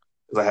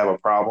because I have a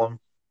problem.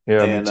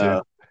 Yeah, me And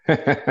too.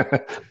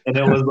 and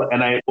it was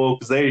and I well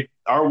because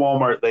our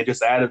Walmart they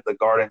just added the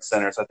garden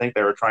center, so I think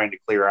they were trying to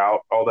clear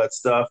out all that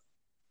stuff.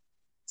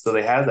 So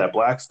they had that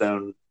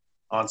Blackstone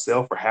on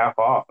sale for half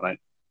off, and I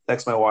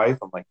text my wife.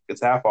 I'm like,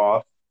 it's half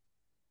off.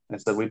 And I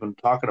said, we've been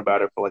talking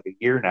about it for like a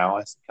year now.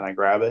 I said, can I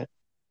grab it?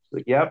 She's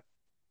like, yep,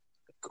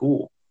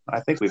 cool. I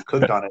think we've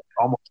cooked on it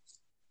almost.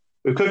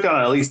 We've cooked on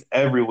it at least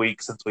every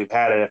week since we've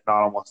had it, if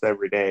not almost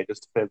every day. It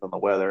just depends on the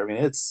weather. I mean,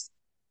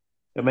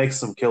 it makes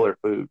some killer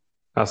food,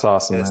 That's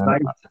awesome, and it's man.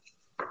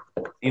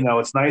 nice.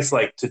 It's nice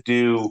like to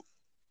do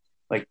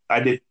like I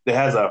did. It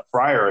has a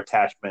fryer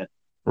attachment,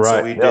 so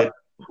Right. Yep.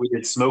 we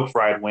did smoke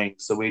fried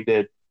wings. So we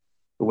did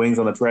the wings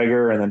on the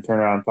Traeger and then turn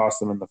around and toss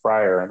them in the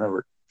fryer, and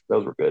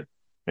those were good.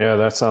 Yeah,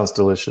 that sounds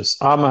delicious.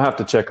 I'm gonna have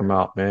to check them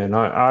out, man.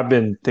 I've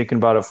been thinking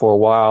about it for a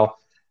while.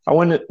 I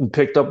went and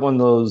picked up one of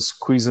those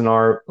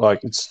Cuisinart,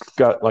 like it's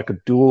got like a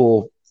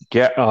dual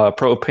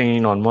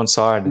propane on one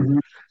side and Mm-hmm.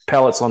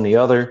 pellets on the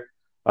other,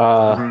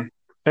 uh,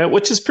 Mm-hmm.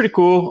 which is pretty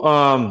cool.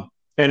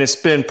 And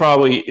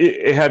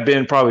it had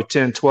been probably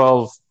 10,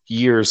 12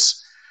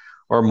 years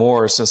or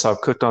more since I've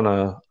cooked on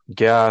a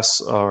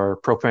gas or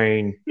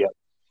propane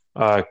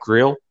Yeah,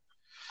 grill.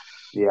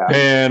 yeah.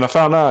 And I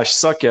found out I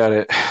suck at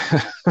it.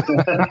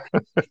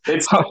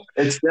 it's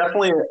it's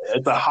definitely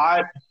it's a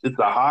hot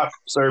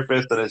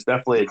surface, and it's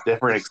definitely a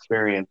different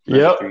experience than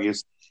Yep, what you're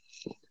used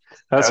to.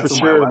 that's for That's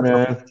what my sure, wife.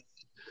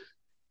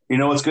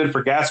 man. What's good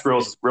for gas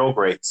grills is grill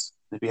grates.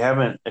 If you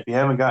haven't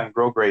gotten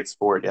grill grates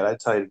for it yet, I'd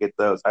tell you to get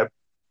those.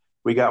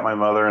 We got my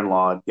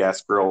mother-in-law a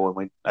gas grill,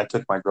 and I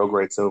took my grill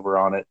grates over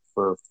on it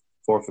for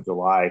 4th of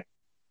July,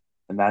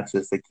 and that's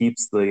just it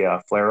keeps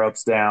the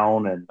flare-ups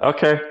down, and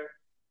Okay.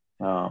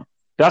 um,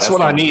 That's that's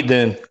what I one. need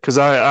then, because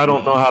I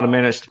don't know how to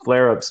manage the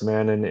flare ups,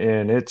 man. And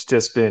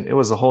it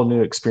was a whole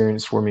new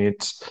experience for me.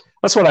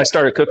 That's what I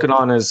started cooking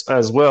on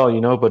as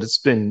well, but it's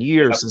been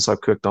years since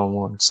I've cooked on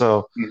one.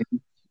 So,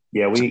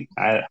 Yeah,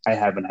 I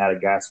haven't had a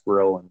gas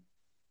grill, and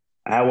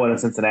I had one in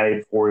Cincinnati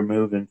before we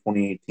moved in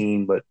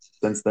 2018, but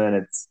since then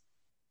it's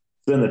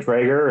been the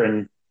Traeger,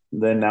 and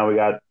then now we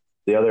got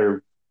the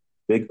other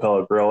big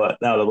pellet grill.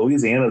 Now the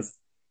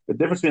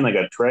difference between like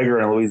a Traeger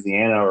in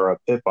Louisiana or a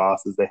Pit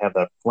Boss is they have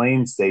that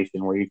flame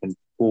station where you can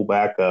pull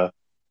back a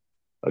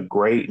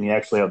grate, and you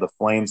actually have the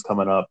flames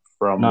coming up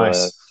from the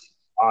nice.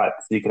 pot,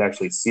 so you can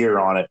actually sear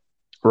on it,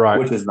 Right.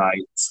 which is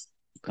nice.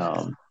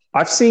 Um,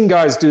 I've seen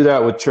guys do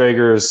that with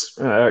Traegers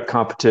at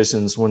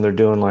competitions when they're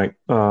doing like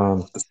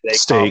the steak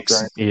steaks.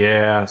 right?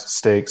 Yeah,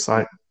 steaks.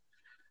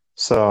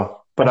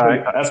 But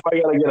That's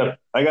why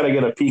I gotta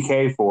get a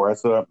PK for.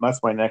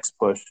 That's my next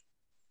push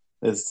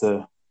is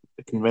to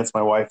convince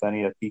my wife I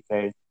need a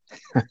PK.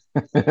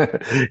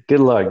 good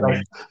luck,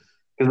 man.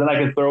 Because then I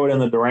can throw it in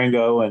the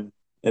Durango, and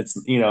it's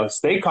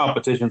state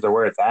competitions are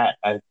where it's at.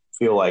 I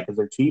feel like because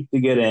they're cheap to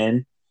get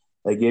in,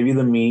 they give you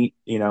the meat,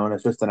 and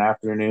it's just an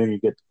afternoon. You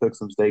get to cook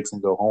some steaks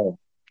and go home.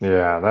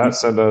 Yeah,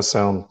 that does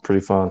sound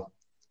pretty fun.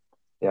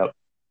 Yep.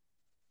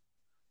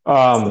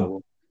 Um,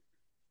 So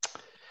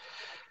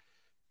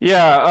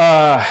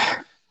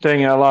Yeah,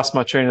 dang it, I lost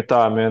my train of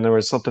thought, man. There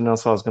was something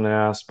else I was going to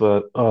ask,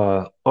 but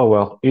oh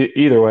well.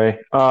 Either way,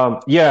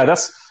 yeah,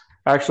 that's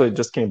actually it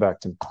just came back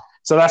to me.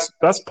 So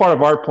that's part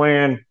of our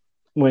plan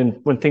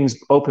when things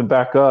open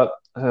back up,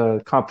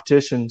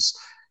 competitions.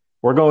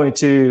 We're going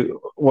to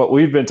what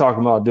we've been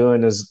talking about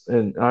doing is,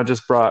 and I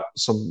just brought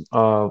some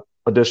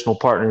additional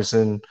partners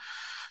in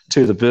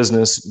to the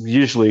business.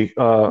 Usually,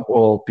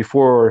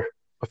 before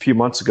a few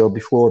months ago,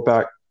 before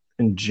back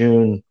in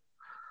June.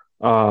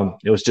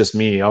 It was just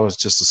me. I was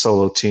just a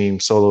solo team,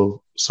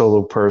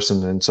 solo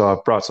person, and so I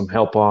brought some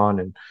help on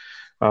and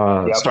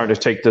yep. started to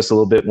take this a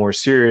little bit more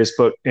serious.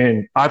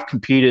 And I've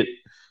competed.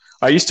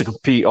 I used to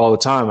compete all the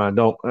time. I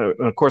don't.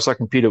 Of course, I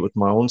competed with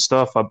my own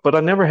stuff, but I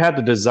never had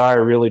the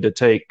desire really to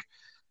take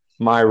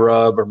my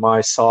rub or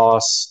my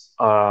sauce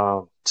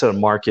to the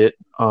market.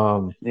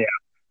 Yeah.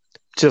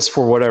 Just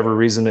for whatever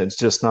reason, it's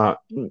just not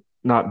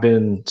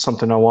been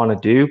something I want to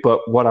do.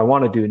 But what I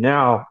want to do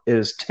now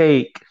is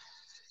take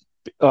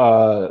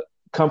uh,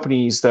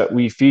 companies that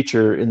we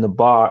feature in the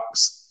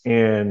box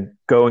and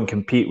go and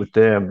compete with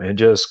them and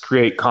just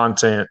create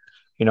content,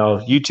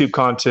 YouTube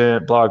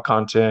content, blog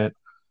content,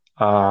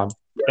 um,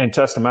 and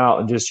test them out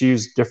and just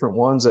use different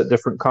ones at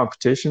different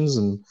competitions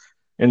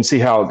and see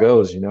how it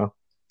goes.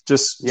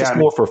 Just Yeah, just I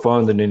mean, more for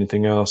fun than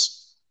anything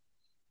else.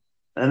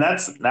 and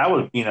that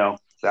would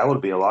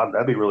be a lot.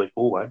 That'd be really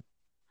cool.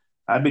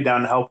 I'd be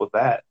down to help with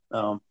that.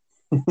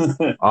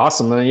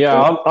 Awesome, man. Yeah,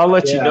 I'll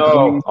let you Yeah,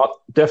 know.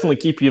 I'll definitely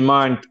keep you in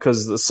mind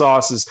because the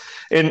sauce is,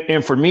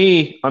 and for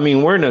me, I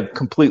mean, we're in a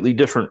completely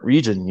different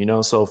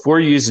region, So if we're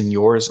using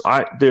yours,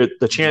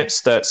 the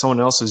chance that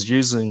someone else is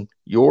using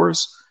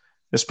yours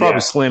is probably yeah,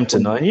 slim to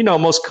none.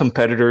 Most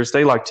competitors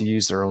they like to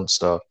use their own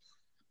stuff.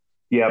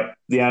 yeah.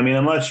 I mean,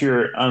 unless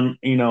you're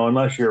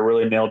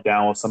really nailed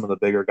down with some of the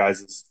bigger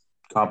guys'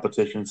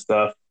 competition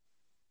stuff.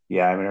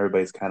 Yeah, I mean,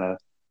 everybody's kind of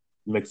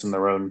mixing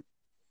their own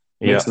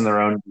Yeah, mixing their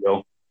own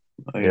deal,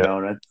 yeah,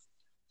 and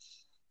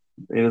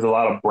it is a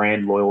lot of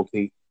brand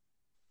loyalty.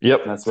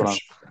 yep, And for,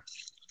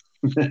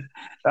 that's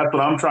what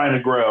I'm trying to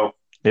grow.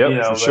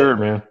 yep, for But sure,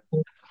 man.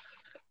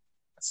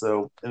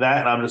 so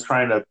that, and I'm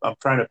trying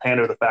to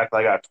pander the fact that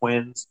I got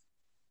twins,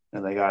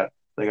 and they got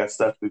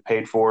stuff to be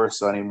paid for,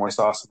 so I need more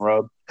sauce and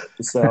rub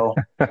to sell.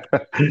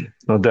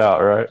 No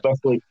doubt, right?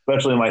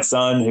 Especially my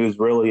son, who's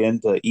really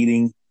into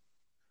eating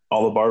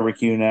all the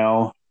barbecue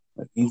now.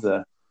 He's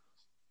a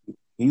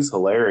he's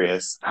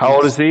hilarious. How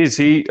old is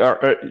he?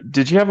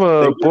 Did you have They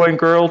a just boy and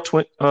girl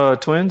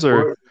twins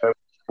or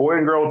boy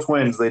and girl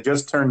twins. They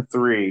just turned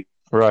 3.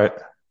 right?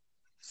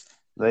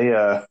 They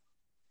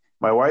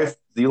my wife,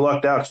 you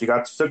lucked out. She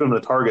took them to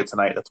Target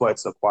tonight. That's why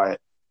it's so quiet.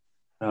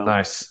 Um,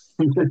 Nice.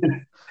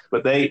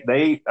 but I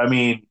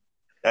mean,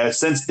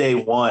 since day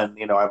one,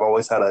 I've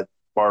always had a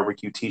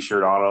barbecue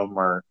T-shirt on them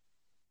or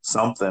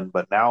something.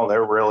 But now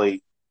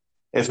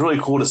it's really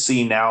cool to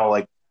see now.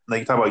 Like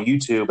you talk about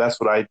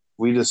YouTube.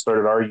 We just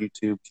started our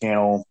YouTube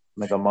channel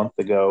like a month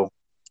ago,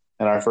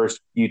 and our first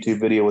YouTube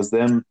video was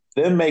them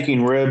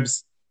making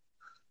ribs.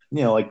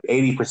 Like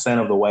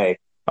 80% of the way.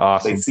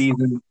 Awesome.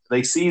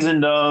 They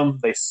seasoned them,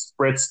 they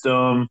spritzed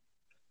them,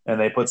 and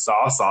they put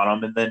sauce on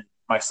them. And then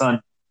my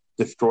son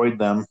destroyed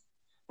them.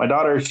 My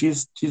daughter,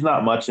 she's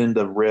not much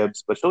into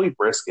ribs, but she'll eat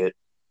brisket.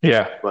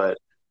 Yeah. But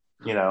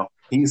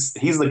he's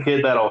the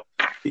kid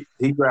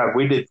he grabbed.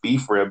 We did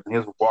beef ribs, and he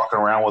was walking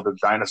around with a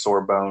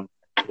dinosaur bone.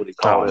 That's what he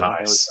Oh, called it.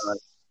 nice.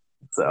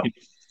 So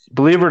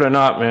Believe it or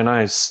not, man,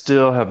 I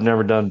still have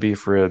never done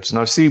beef ribs, and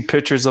I see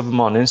pictures of them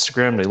on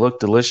Instagram. They look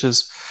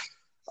delicious.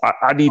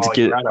 I need to oh,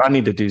 you get. gotta. I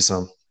need to do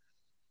some.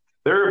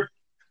 They're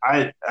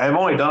I've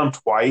only done them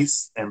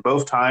twice, and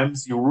both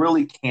times you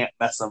really can't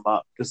mess them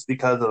up just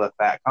because of the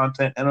fat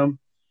content in them.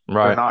 They're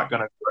Right. not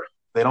gonna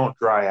they don't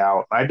dry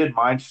out. I did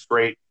mine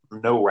straight,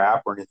 no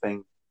wrap or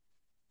anything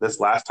this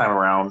last time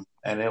around,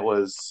 and it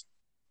was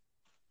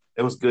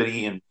good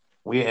eating.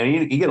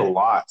 You get a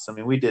lot. So I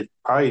mean, we did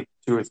probably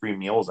 2 or 3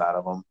 meals out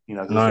of them. It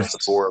was just the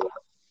Nice. 4 of us.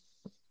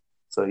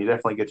 So you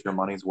definitely get your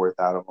money's worth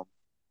out of them.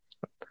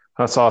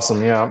 That's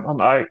awesome. Yeah,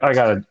 I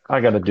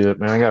gotta do it,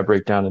 man. I gotta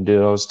break down and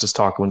do it. I was just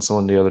talking with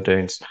someone the other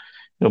day,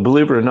 and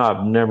believe it or not,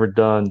 I've never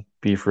done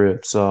beef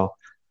ribs. So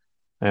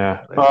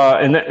yeah,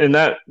 and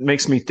that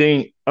makes me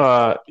think.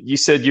 You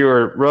said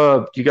your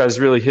rub. You guys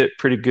really hit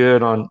pretty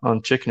good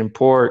on chicken and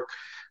pork.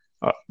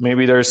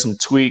 Maybe there's some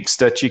tweaks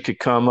that you could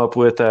come up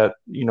with that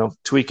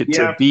tweak it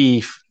to Yeah,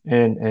 beef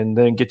and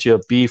then get you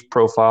a beef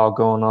profile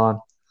going on.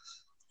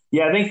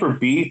 yeah. I think for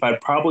beef, I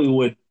probably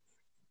would,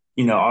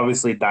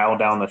 obviously dial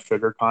down the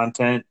sugar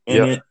content in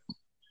Yep. it,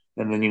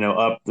 and then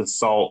up the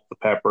salt, the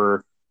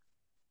pepper,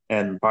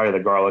 and probably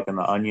the garlic and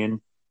the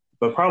onion,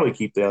 but probably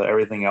keep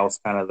everything else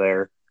kind of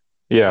there.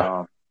 Yeah.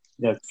 Um,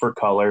 yeah, for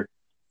color,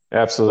 but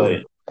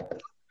Absolutely.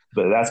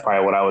 that's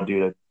probably what I would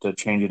do to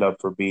change it up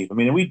for beef. I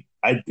mean,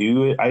 I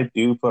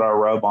do put our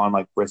rub on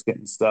like brisket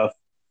and stuff,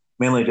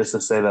 mainly just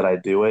to say that I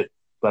do it,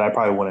 but I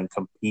probably wouldn't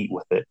compete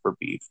with it for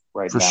beef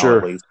right For now, at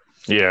sure. least.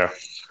 Yeah.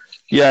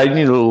 Yeah. You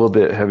need a little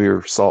bit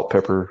heavier salt,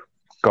 pepper,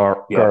 Yeah.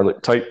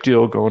 garlic type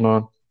deal going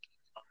on.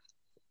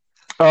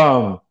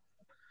 Um.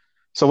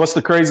 So what's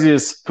the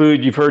craziest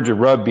food you've heard your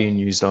rub being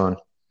used on?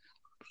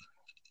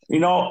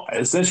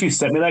 Since you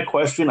sent me that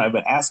question, I've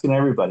been asking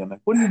everybody. I'm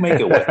like, what do you make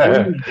it with?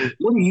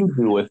 What do you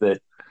do with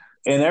it?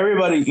 And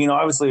everybody,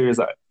 obviously,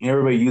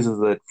 everybody uses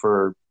it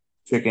for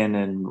chicken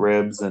and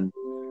ribs, and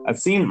I've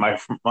seen my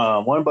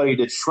one buddy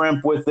did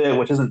shrimp with it,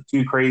 which isn't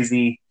too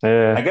crazy. I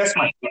Yeah.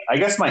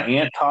 guess my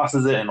aunt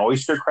tosses it in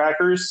oyster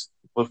crackers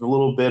with a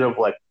little bit of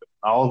like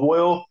olive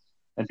oil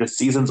and just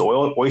seasons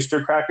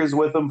oyster crackers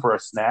with them for a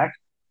snack.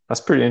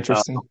 That's pretty Uh,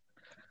 interesting.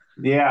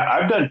 yeah,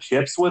 I've done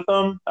chips with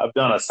them. I've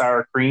done a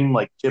sour cream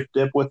like chip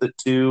dip with it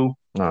too.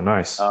 Oh,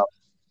 nice. Uh,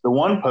 the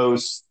one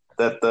post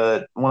that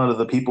the one of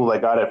the people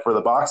that got it for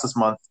the box this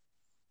month,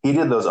 he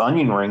did those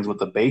onion rings with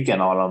the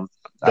bacon on them.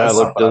 That That's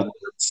looked. something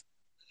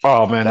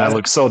Oh man, that that's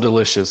looks so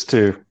delicious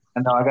too.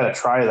 I know I got to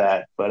try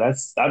that, but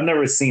I've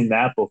never seen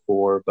that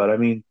before. But I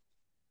mean,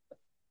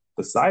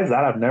 besides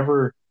that,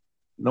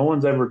 no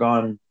one's ever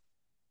gone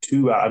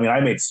too. I mean, I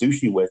made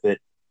sushi with it,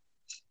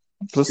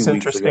 That's 2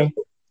 weeks ago. interesting.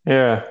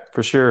 Yeah,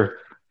 for sure.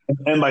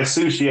 And by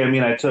sushi, I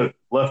mean I took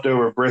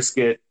leftover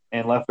brisket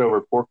and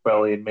leftover pork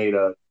belly and made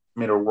a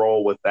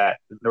roll with that.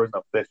 There was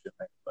no fish in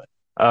there, but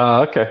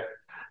Okay.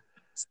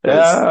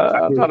 because Yeah,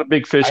 I'm not a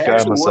big fish I guy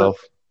actually worked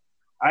myself.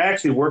 I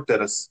actually worked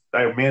at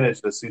I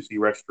managed a sushi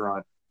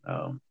restaurant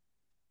um,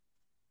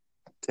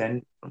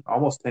 10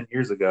 almost 10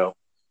 years ago.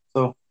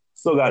 So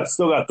still got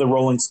the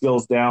rolling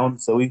skills down.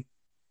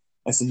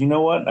 I said, you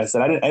know what? I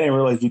said I didn't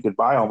realize you could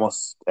buy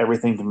almost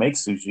everything to make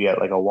sushi at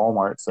like a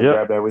Walmart. So I Yep.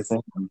 grabbed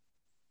everything. And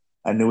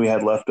I knew we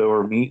had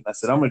leftover meat. I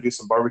said I'm going to do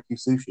some barbecue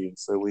sushi. And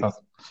so we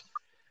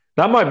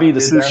That might be the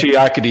did that. sushi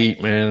I could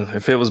eat, man.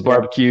 If it was Yeah.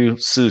 barbecue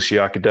sushi,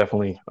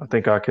 I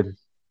think I could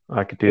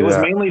It do was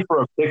that. mainly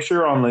for a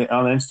picture on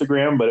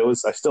Instagram, but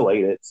I still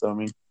ate it. So I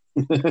mean,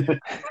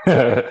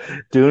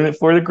 Doing it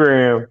for the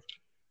gram.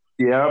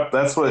 yeah,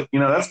 that's what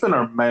that's been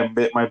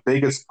my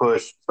biggest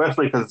push,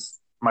 especially because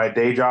my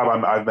day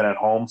job I've been at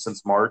home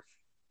since March,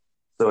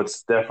 so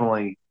it's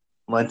definitely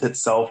lent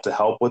itself to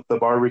help with the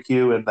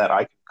barbecue and that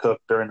I can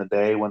cook during the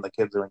day when the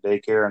kids are in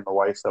daycare and the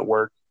wife's at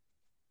work,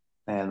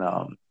 and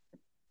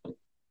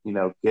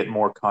get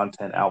more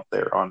content out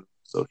there on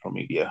social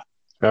media.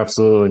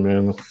 Absolutely,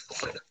 man.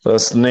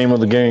 That's the name of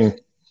the game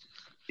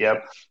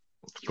Yep,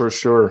 for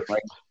sure.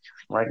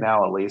 right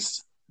now at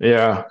least.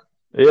 Yeah.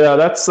 Yeah,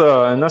 and that's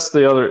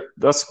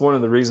one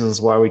of the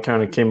reasons why we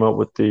kind of came up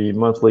with the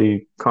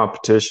monthly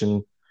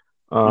competition.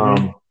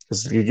 Mm-hmm.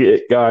 Is you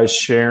get guys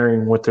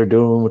sharing what they're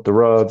doing with the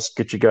rubs,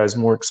 get you guys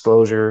more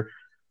exposure.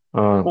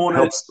 Well,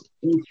 Helps,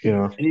 and you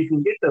know. you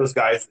can get those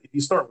guys if you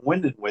start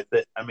winning with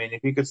it. I mean,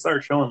 if you could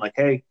start showing like,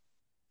 hey,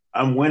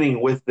 I'm winning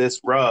with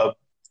this rub.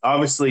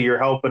 Obviously, you're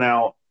helping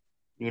out,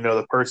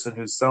 the person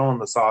who's selling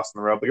the sauce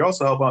and the rub, but you're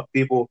also helping out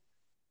people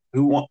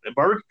who want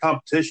barbecue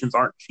competitions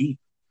aren't cheap.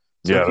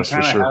 So Yeah, that's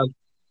for sure.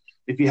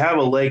 if you have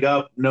a leg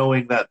up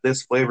knowing that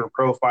this flavor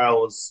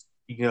profile is,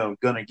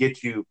 going to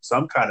get you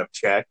some kind of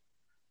check,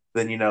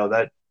 then,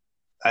 that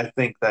I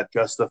think that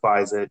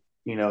justifies it,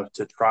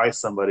 to try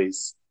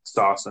somebody's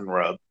sauce and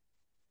rub,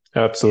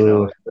 you know,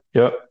 Absolutely.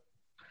 Yep.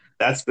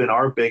 that's been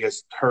our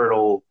biggest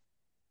hurdle,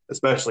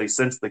 especially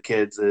since the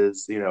kids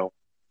is,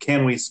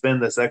 can we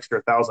spend this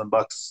extra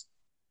 $1,000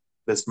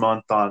 this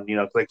month on,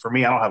 like for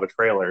me, I don't have a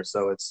trailer.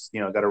 So it's,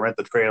 got to rent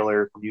the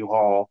trailer from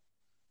U-Haul,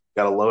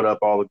 got to load up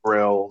all the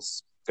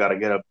grills, got to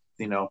got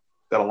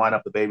to line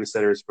up the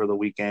babysitters for the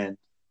weekend,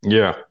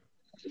 Yeah.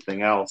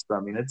 everything else. I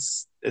mean,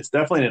 it's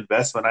definitely an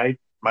investment.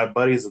 My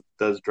buddies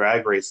does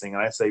drag racing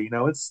and I say,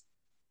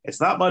 it's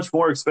not much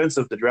more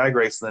expensive to drag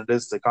race than it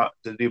is to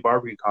do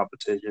barbecue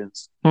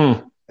competitions. Hmm.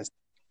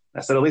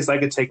 I said, at least I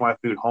could take my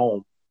food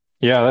home.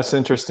 Yeah, that's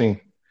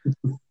interesting.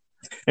 But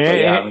yeah,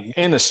 I And, mean,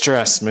 and the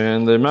stress,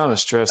 man. The amount of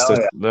stress oh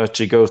yeah, that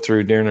you go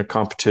through during a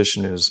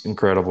competition is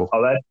incredible.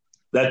 oh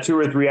that 2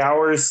 or 3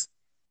 hours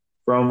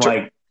from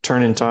like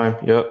Turning time.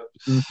 Yep.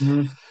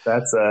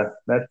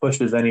 that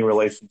pushes any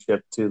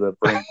relationship to the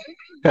brink.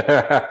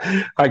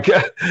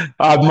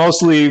 I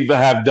mostly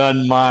have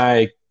done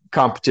my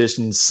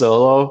competitions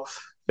solo.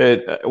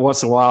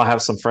 Once in a while, I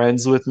have some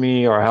friends with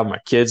me, or I have my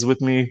kids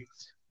with me.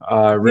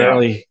 Yeah,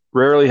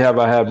 Rarely have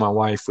I had my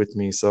wife with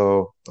me,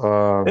 so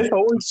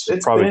it's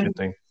it's probably a been good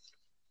thing.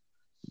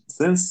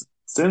 since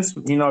I've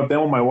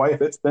been with my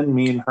wife. It's been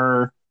me and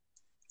her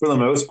for the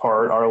most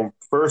part. Our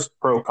first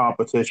pro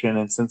competition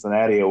in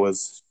Cincinnati, it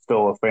was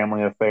still a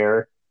family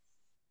affair,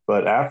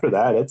 but after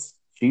that,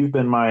 she's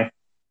been my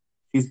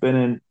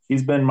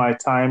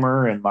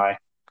timer and my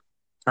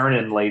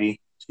turn-in lady.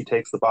 She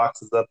takes the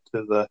boxes up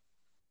to the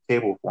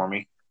table for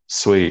me.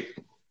 Sweet,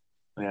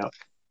 Yeah.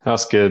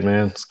 that's good,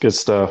 man. It's good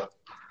stuff.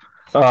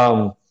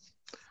 Um,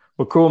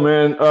 well, cool,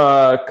 man.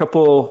 A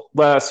couple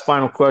last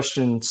final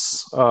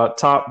questions.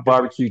 Top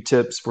barbecue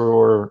tips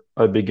for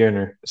a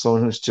beginner,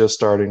 someone who's just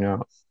starting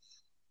out.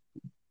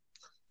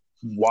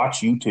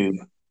 Watch YouTube.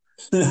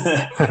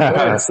 There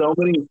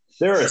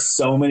are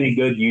so many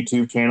good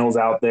YouTube channels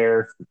out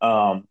there.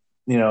 I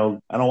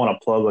don't want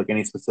to plug like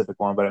any specific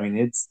one, but I mean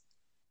it's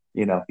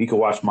you can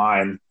watch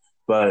mine,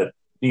 but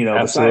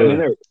besides, I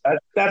mean Absolutely.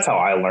 that's how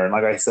I learned.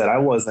 Like I said,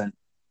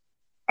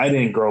 I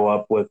didn't grow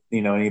up with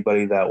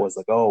anybody that was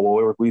like, oh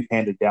well, we've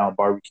handed down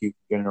barbecue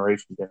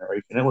generation to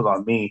generation. It was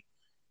on me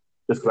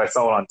just because I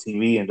saw it on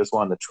TV and just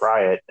wanted to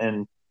try it.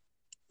 And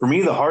for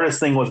me, the hardest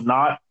thing was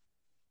not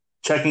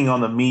checking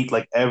on the meat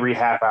like every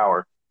half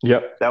hour.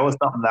 Yep. That was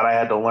something that I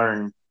had to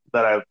learn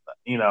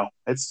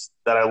it's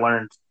that I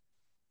learned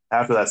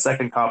after that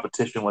second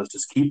competition was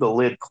just keep the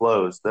lid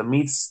closed.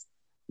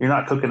 You're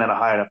not cooking at a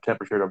high enough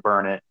temperature to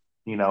burn it.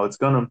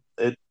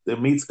 The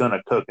meat's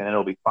gonna cook and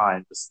it'll be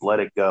fine. Just let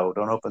it go.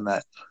 Don't open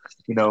that.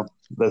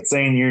 The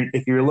saying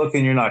if you're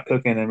looking, you're not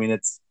cooking. I mean,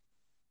 it's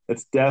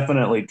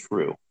definitely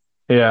true.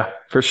 Yeah,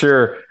 for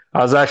sure. I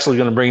was actually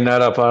going to bring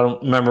that up. I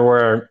don't remember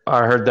where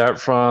I heard that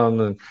from,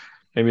 and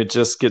maybe it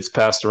just gets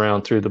passed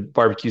around through the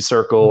barbecue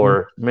circle, Mm-hmm.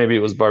 or maybe it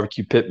was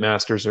barbecue pit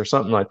masters or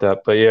something like that.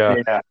 But yeah,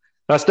 Yeah.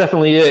 that's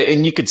definitely it.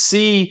 And you could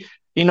see,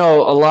 a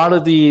lot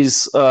of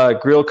these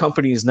grill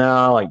companies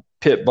now, like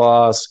Pit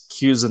Boss,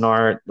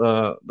 Cuisinart,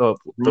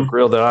 the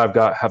grill that I've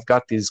got have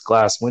got these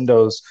glass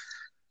windows,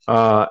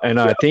 and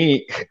I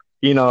think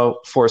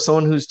for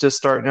someone who's just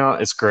starting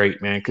out, it's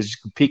great, man, because you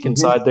can peek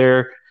inside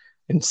there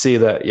and see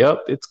that.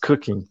 Yep, it's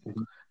cooking.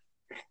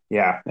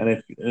 Yeah, and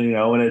if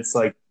and it's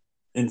like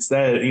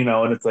instead,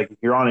 and it's like if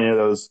you're on any of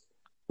those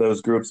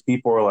groups,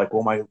 people are like,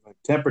 well, my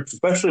temperature,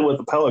 especially with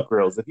the pellet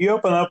grills, if you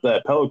open up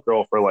that pellet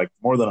grill for like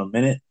more than a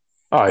minute,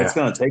 it's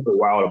going to take a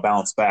while to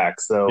bounce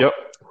back. So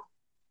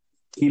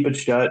keep it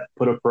shut,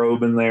 put a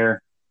probe in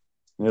there,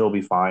 and it'll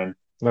be fine.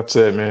 That's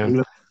it,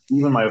 man.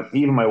 Even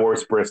my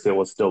worst brisket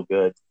was still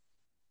good.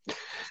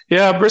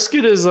 Yeah,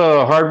 brisket is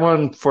a hard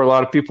one for a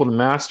lot of people to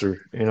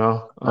master,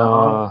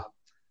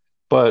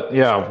 but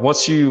yeah,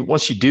 once you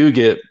do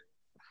get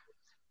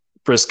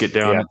brisket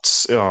down,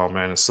 it's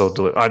it's so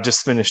delicious. I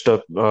just finished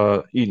up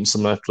eating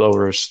some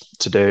leftovers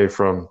today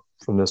from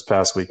this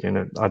past weekend.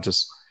 It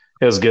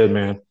was good,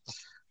 man.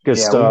 Good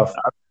stuff.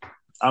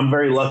 I'm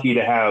very lucky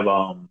to have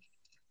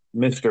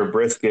Mr.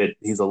 Brisket.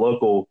 He's a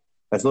local.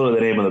 That's literally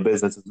the name of the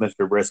business. Is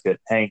Mr. Brisket.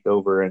 Hank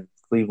over in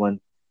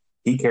Cleveland.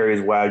 He carries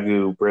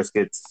Wagyu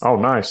briskets. Oh,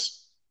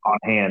 nice. On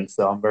hand,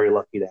 so I'm very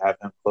lucky to have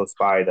him close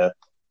by to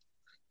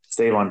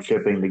save on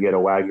shipping to get a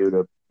Wagyu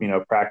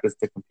to practice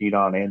to compete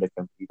on and to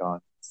compete on.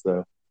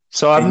 So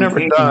I've never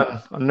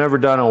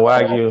done a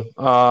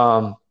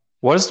Wagyu.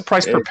 What is the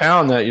price per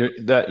pound that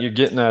you're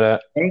getting that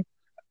at?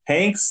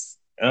 Hank's,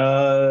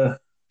 I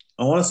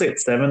want to say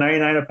it's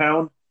 $7.99 a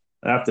pound.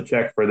 I have to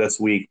check for this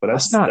week, but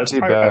that's not too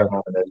bad.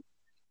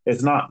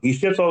 It's not. He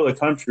ships all over the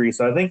country,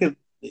 so I think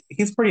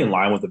he's pretty in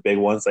line with the big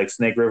ones like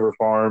Snake River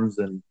Farms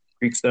and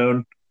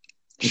Creekstone.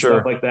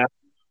 Stuff like that.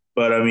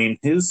 But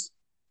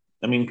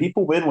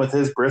people win with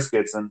his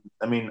briskets, and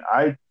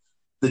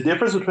the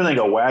difference between like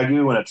a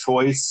Wagyu and a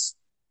Choice,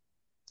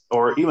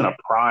 or even a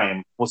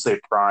Prime, we'll say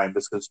Prime,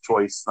 just because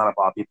Choice, not a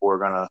lot of people are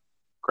gonna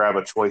grab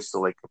a Choice to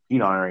like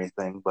compete on or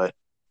anything, but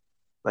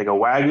like a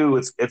Wagyu,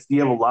 it's you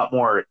have a lot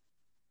more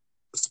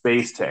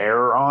space to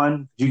error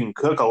on. You can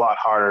cook a lot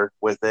harder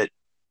with it,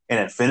 and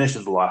it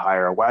finishes a lot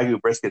higher. A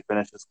Wagyu brisket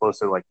finishes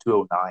closer to like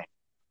 209.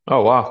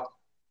 Oh wow.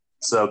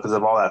 So, because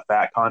of all that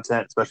fat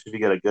content, especially if you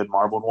get a good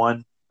marbled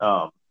one,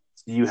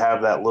 you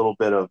have that little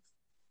bit of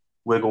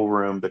wiggle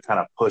room to kind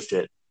of push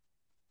it.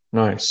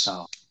 Nice.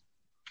 And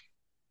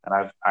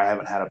I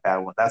haven't had a bad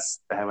one. I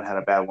haven't had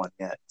a bad one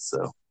yet.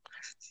 So.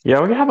 Yeah,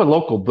 we have a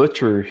local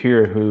butcher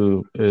here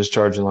who is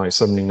charging like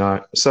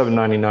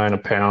 $7.99 a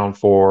pound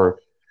for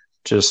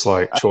just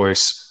like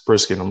Choice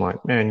brisket. I'm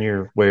like, man,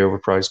 you're way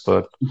overpriced,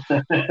 bud.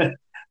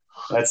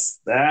 That's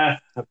that.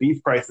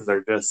 Beef prices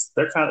are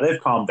they've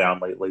calmed down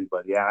lately,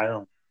 but yeah,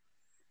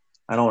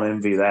 I don't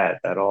envy that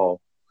at all.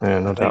 Yeah,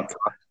 no doubt.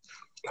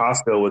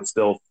 Costco would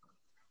still.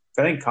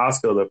 I think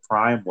Costco the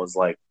Prime was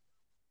like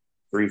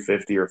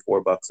 $3.50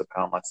 or $4 a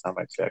pound last time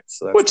I checked.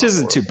 So that's which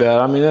isn't too bad.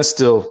 I mean, that's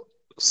still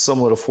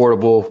somewhat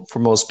affordable for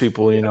most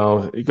people. You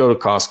go to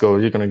Costco,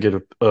 you're going to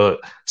get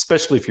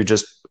especially if you're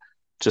just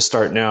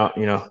starting out.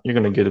 You're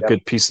going to get a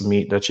good piece of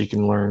meat that you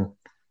can learn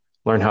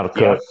how to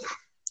cook.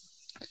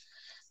 Yeah.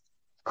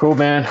 Cool,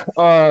 man.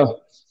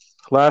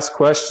 Last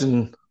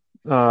question.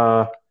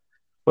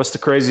 What's the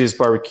craziest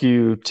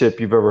barbecue tip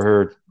you've ever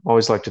heard?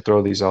 Always like to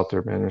throw these out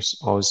there, man. There's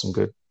always some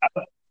good.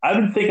 I've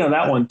been thinking of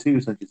that one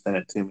too since you sent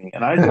it to me,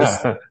 and I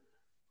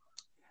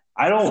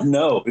don't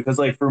know because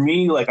like for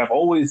me, like I've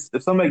always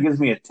if somebody gives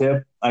me a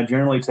tip, I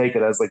generally take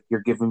it as like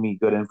you're giving me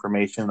good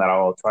information that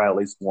I'll try at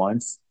least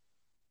once.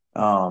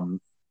 I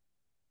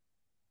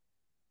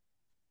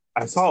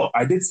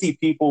did see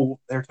people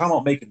they were talking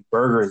about making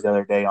burgers the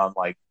other day on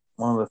like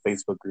one of the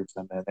Facebook groups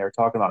I'm in. They were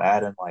talking about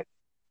adding like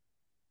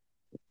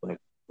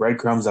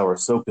breadcrumbs that were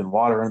soaked in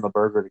water in the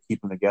burger to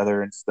keep them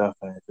together and stuff.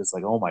 And it's just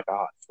like, oh my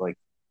gosh, like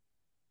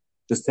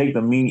just take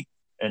the meat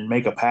and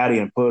make a patty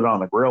and put it on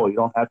the grill. You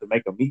don't have to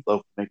make a meatloaf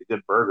to make a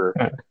good burger.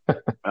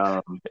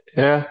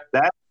 Yeah.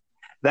 That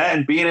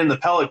and being in the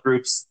pellet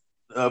groups,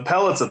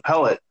 pellet's a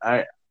pellet.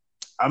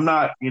 I'm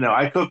not,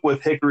 I cook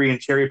with hickory and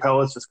cherry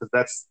pellets just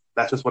because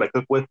that's just what I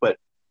cook with. But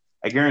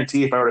I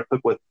guarantee if I were to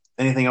cook with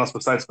anything else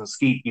besides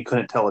mesquite, you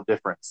couldn't tell a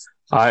difference.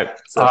 I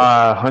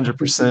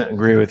 100%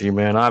 agree with you,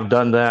 man. I've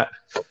done that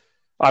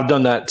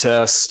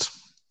test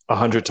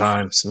 100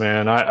 times,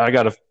 man. I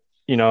got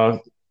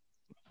a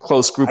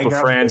close group of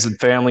friends and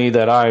family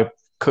that I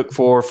cook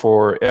for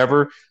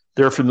forever.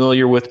 They're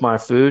familiar with my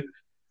food,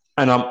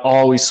 and I'm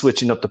always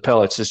switching up the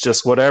pellets. It's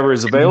just whatever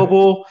is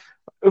available.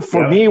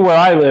 For me, where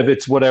I live,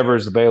 it's whatever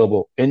is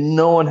available. And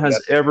no one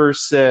has ever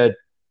said,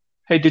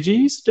 hey, did you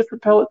use a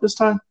different pellet this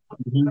time?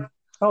 Mm-hmm.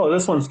 Oh,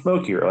 this one's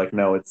smokier. Like,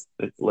 no, it's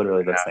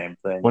literally the same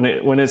thing.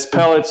 When it's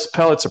pellets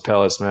are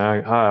pellets,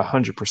 man. I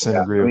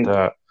 100% agree with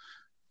that.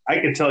 I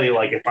can tell you,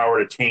 like, if I were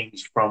to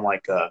change from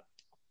like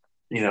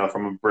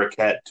from a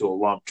briquette to a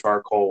lump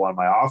charcoal on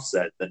my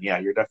offset, then yeah,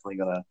 you're definitely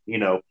gonna,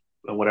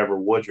 whatever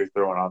wood you're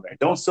throwing on there.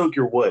 Don't soak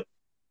your wood.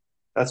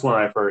 That's when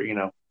I've heard,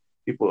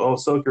 people,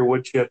 soak your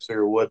wood chips or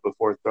your wood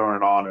before throwing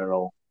it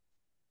on.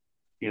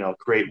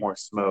 create more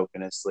smoke.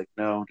 And it's like,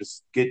 no,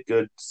 just get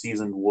good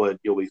seasoned wood.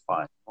 You'll be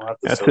fine.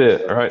 That's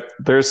it, right?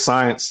 There's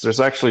science. There's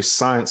actually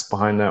science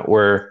behind that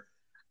where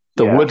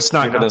the wood's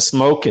not going to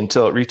smoke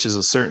until it reaches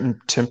a certain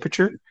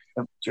temperature.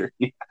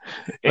 Yeah.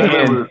 I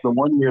remember the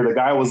one year the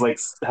guy was like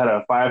had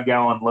a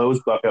 5-gallon Lowe's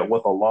bucket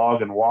with a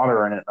log and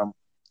water in it.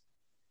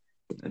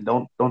 And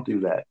don't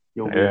do that.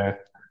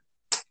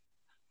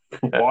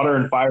 Water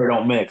and fire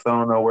don't mix. I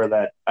don't know where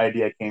that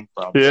idea came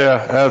from.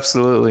 Yeah,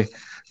 absolutely.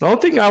 The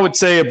only thing I would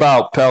say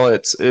about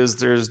pellets is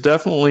there's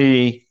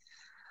definitely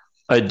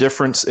a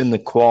difference in the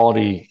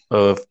quality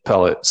of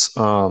pellets.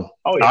 I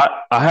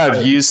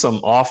have used some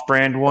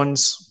off-brand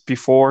ones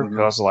before. Mm-hmm.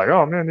 I was like,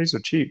 oh man, these are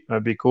cheap.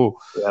 That'd be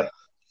cool. Yeah.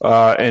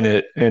 And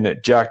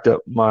it jacked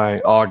up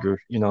my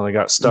auger. They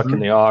got stuck in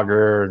the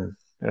auger and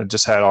it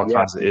just had all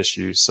kinds of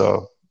issues.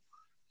 So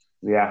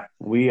yeah,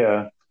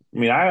 I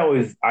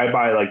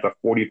buy like the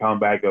 40-pound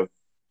bag of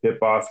Pit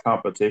Boss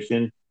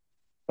Competition.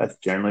 That's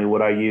generally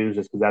what I use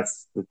just because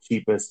that's the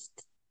cheapest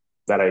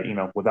that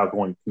without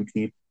going too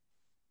cheap.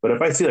 But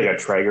if I see like a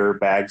Traeger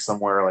bag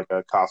somewhere, like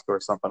a Costco or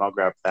something, I'll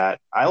grab that.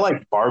 I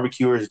like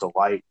Barbecuer's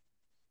Delight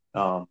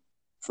for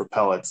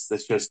pellets.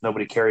 It's just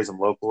nobody carries them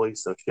locally,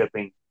 so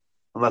shipping,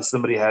 unless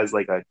somebody has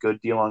like a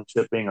good deal on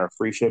shipping or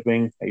free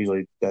shipping,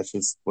 that's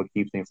just what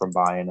keeps me from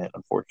buying it,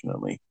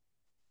 unfortunately.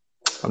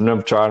 I've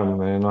never tried them,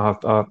 man. I'll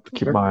have to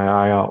keep my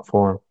eye out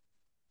for them.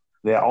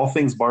 Yeah, All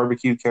Things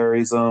Barbecue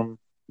carries them.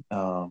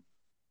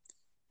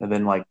 And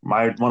then like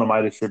one of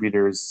my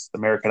distributors,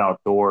 American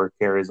Outdoor,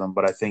 carries them,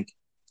 but I think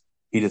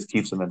he just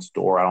keeps them in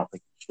store. I don't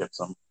think he ships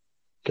them.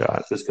 Got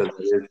it. Just because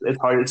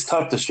it's hard. It's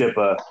tough to ship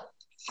a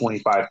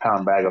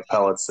 25-pound bag of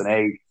pellets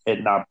and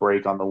it not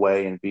break on the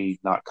way and B,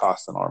 not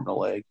cost an arm and a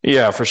leg.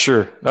 Yeah, for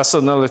sure. That's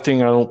another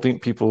thing I don't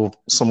think people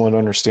somewhat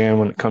understand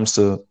when it comes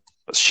to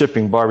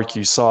shipping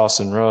barbecue sauce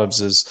and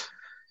rubs is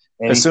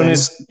as soon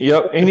as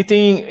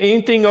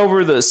anything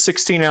over the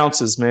 16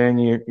 ounces, man,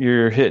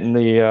 you're hitting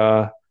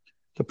the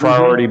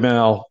priority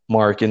mail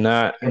mark, and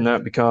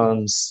that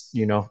becomes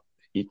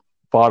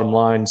bottom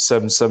line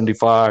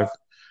 $7.75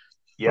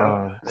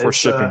 for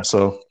shipping.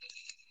 So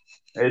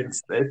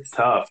it's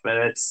tough, and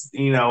it's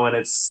and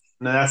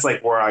that's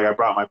like where I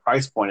brought my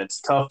price point. It's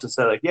tough to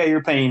say like, yeah,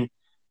 you're paying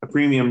a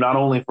premium not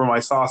only for my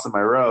sauce and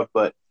my rub,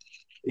 but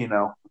you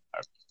got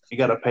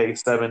to pay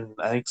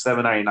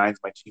 $7.99 is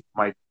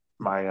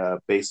my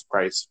base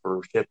price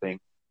for shipping.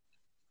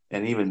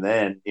 And even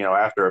then,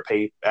 after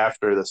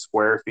the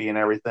square fee and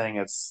everything,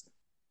 it's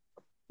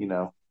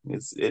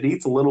it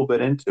eats a little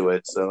bit into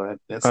it. So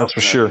that's for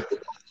sure.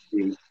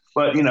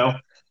 But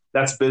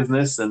that's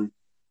business, and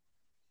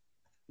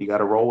you got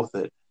to roll with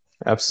it.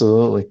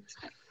 Absolutely.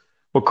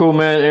 Well, cool,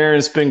 man. Aaron,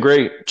 it's been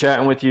great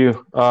chatting with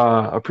you.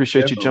 I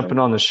appreciate you jumping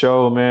on the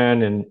show,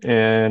 man.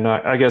 And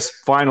I guess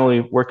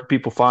finally, where can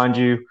people find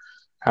you?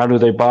 How do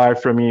they buy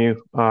from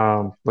you?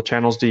 What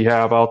channels do you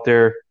have out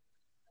there?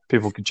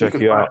 People can check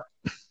you out.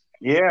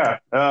 Yeah.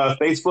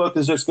 Facebook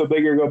is just Go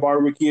Big or Go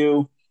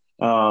Barbecue.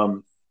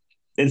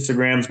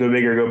 Instagram's Go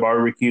Big or Go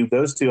Barbecue.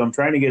 Those two, I'm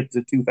trying to get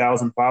to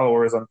 2,000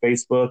 followers on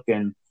Facebook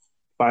and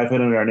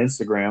 500 on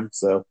Instagram.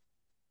 So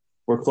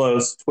we're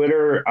close.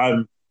 Twitter,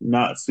 I'm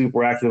not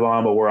super active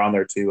on, but we're on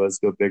there too as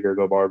Go Big or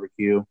Go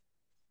Barbecue.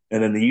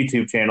 And then the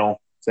YouTube channel,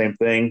 same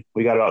thing.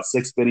 We got about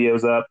 6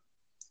 videos up.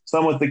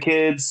 Some with the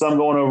kids, some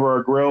going over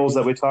our grills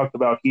that we talked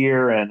about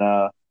here, and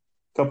a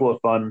couple of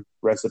fun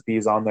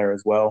recipes on there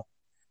as well.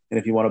 And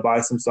if you want to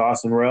buy some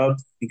sauce and rub,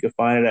 you can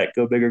find it at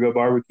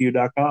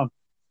gobigorgobarbecue.com.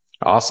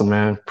 Awesome,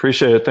 man.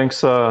 Appreciate it.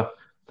 Thanks for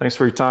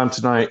your time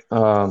tonight.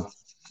 Have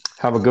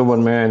a good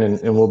one, man,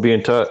 and we'll be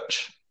in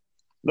touch.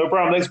 No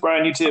problem. Thanks,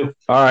 Brian. You too.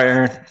 All right,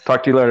 Aaron.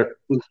 Talk to you later.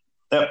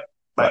 Yep.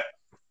 Bye.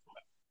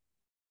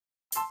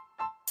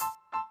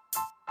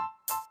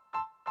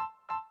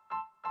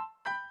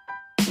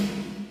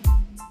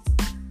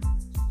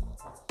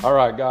 All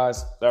right,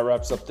 guys, that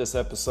wraps up this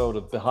episode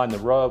of Behind the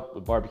Rub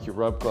with Barbecue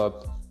Rub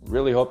Club.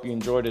 Really hope you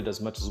enjoyed it as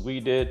much as we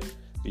did.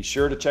 Be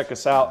sure to check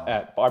us out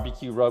at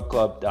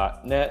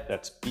barbecuerubclub.net.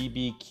 That's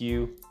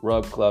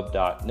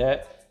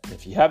bbqrubclub.net. And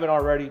if you haven't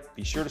already,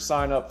 be sure to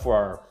sign up for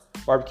our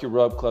Barbecue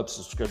Rub Club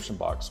subscription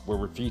box, where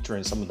we're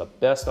featuring some of the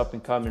best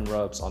up-and-coming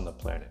rubs on the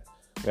planet.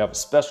 We have a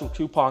special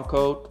coupon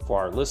code for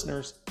our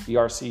listeners,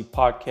 BRC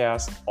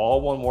Podcast,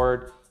 all one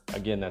word.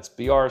 Again, that's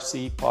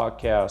BRC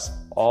Podcast,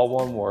 all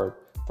one word,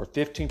 for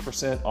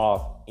 15%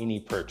 off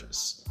any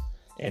purchase.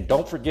 And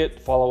don't forget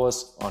to follow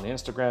us on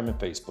Instagram and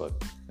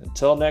Facebook.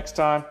 Until next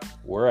time,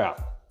 we're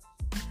out.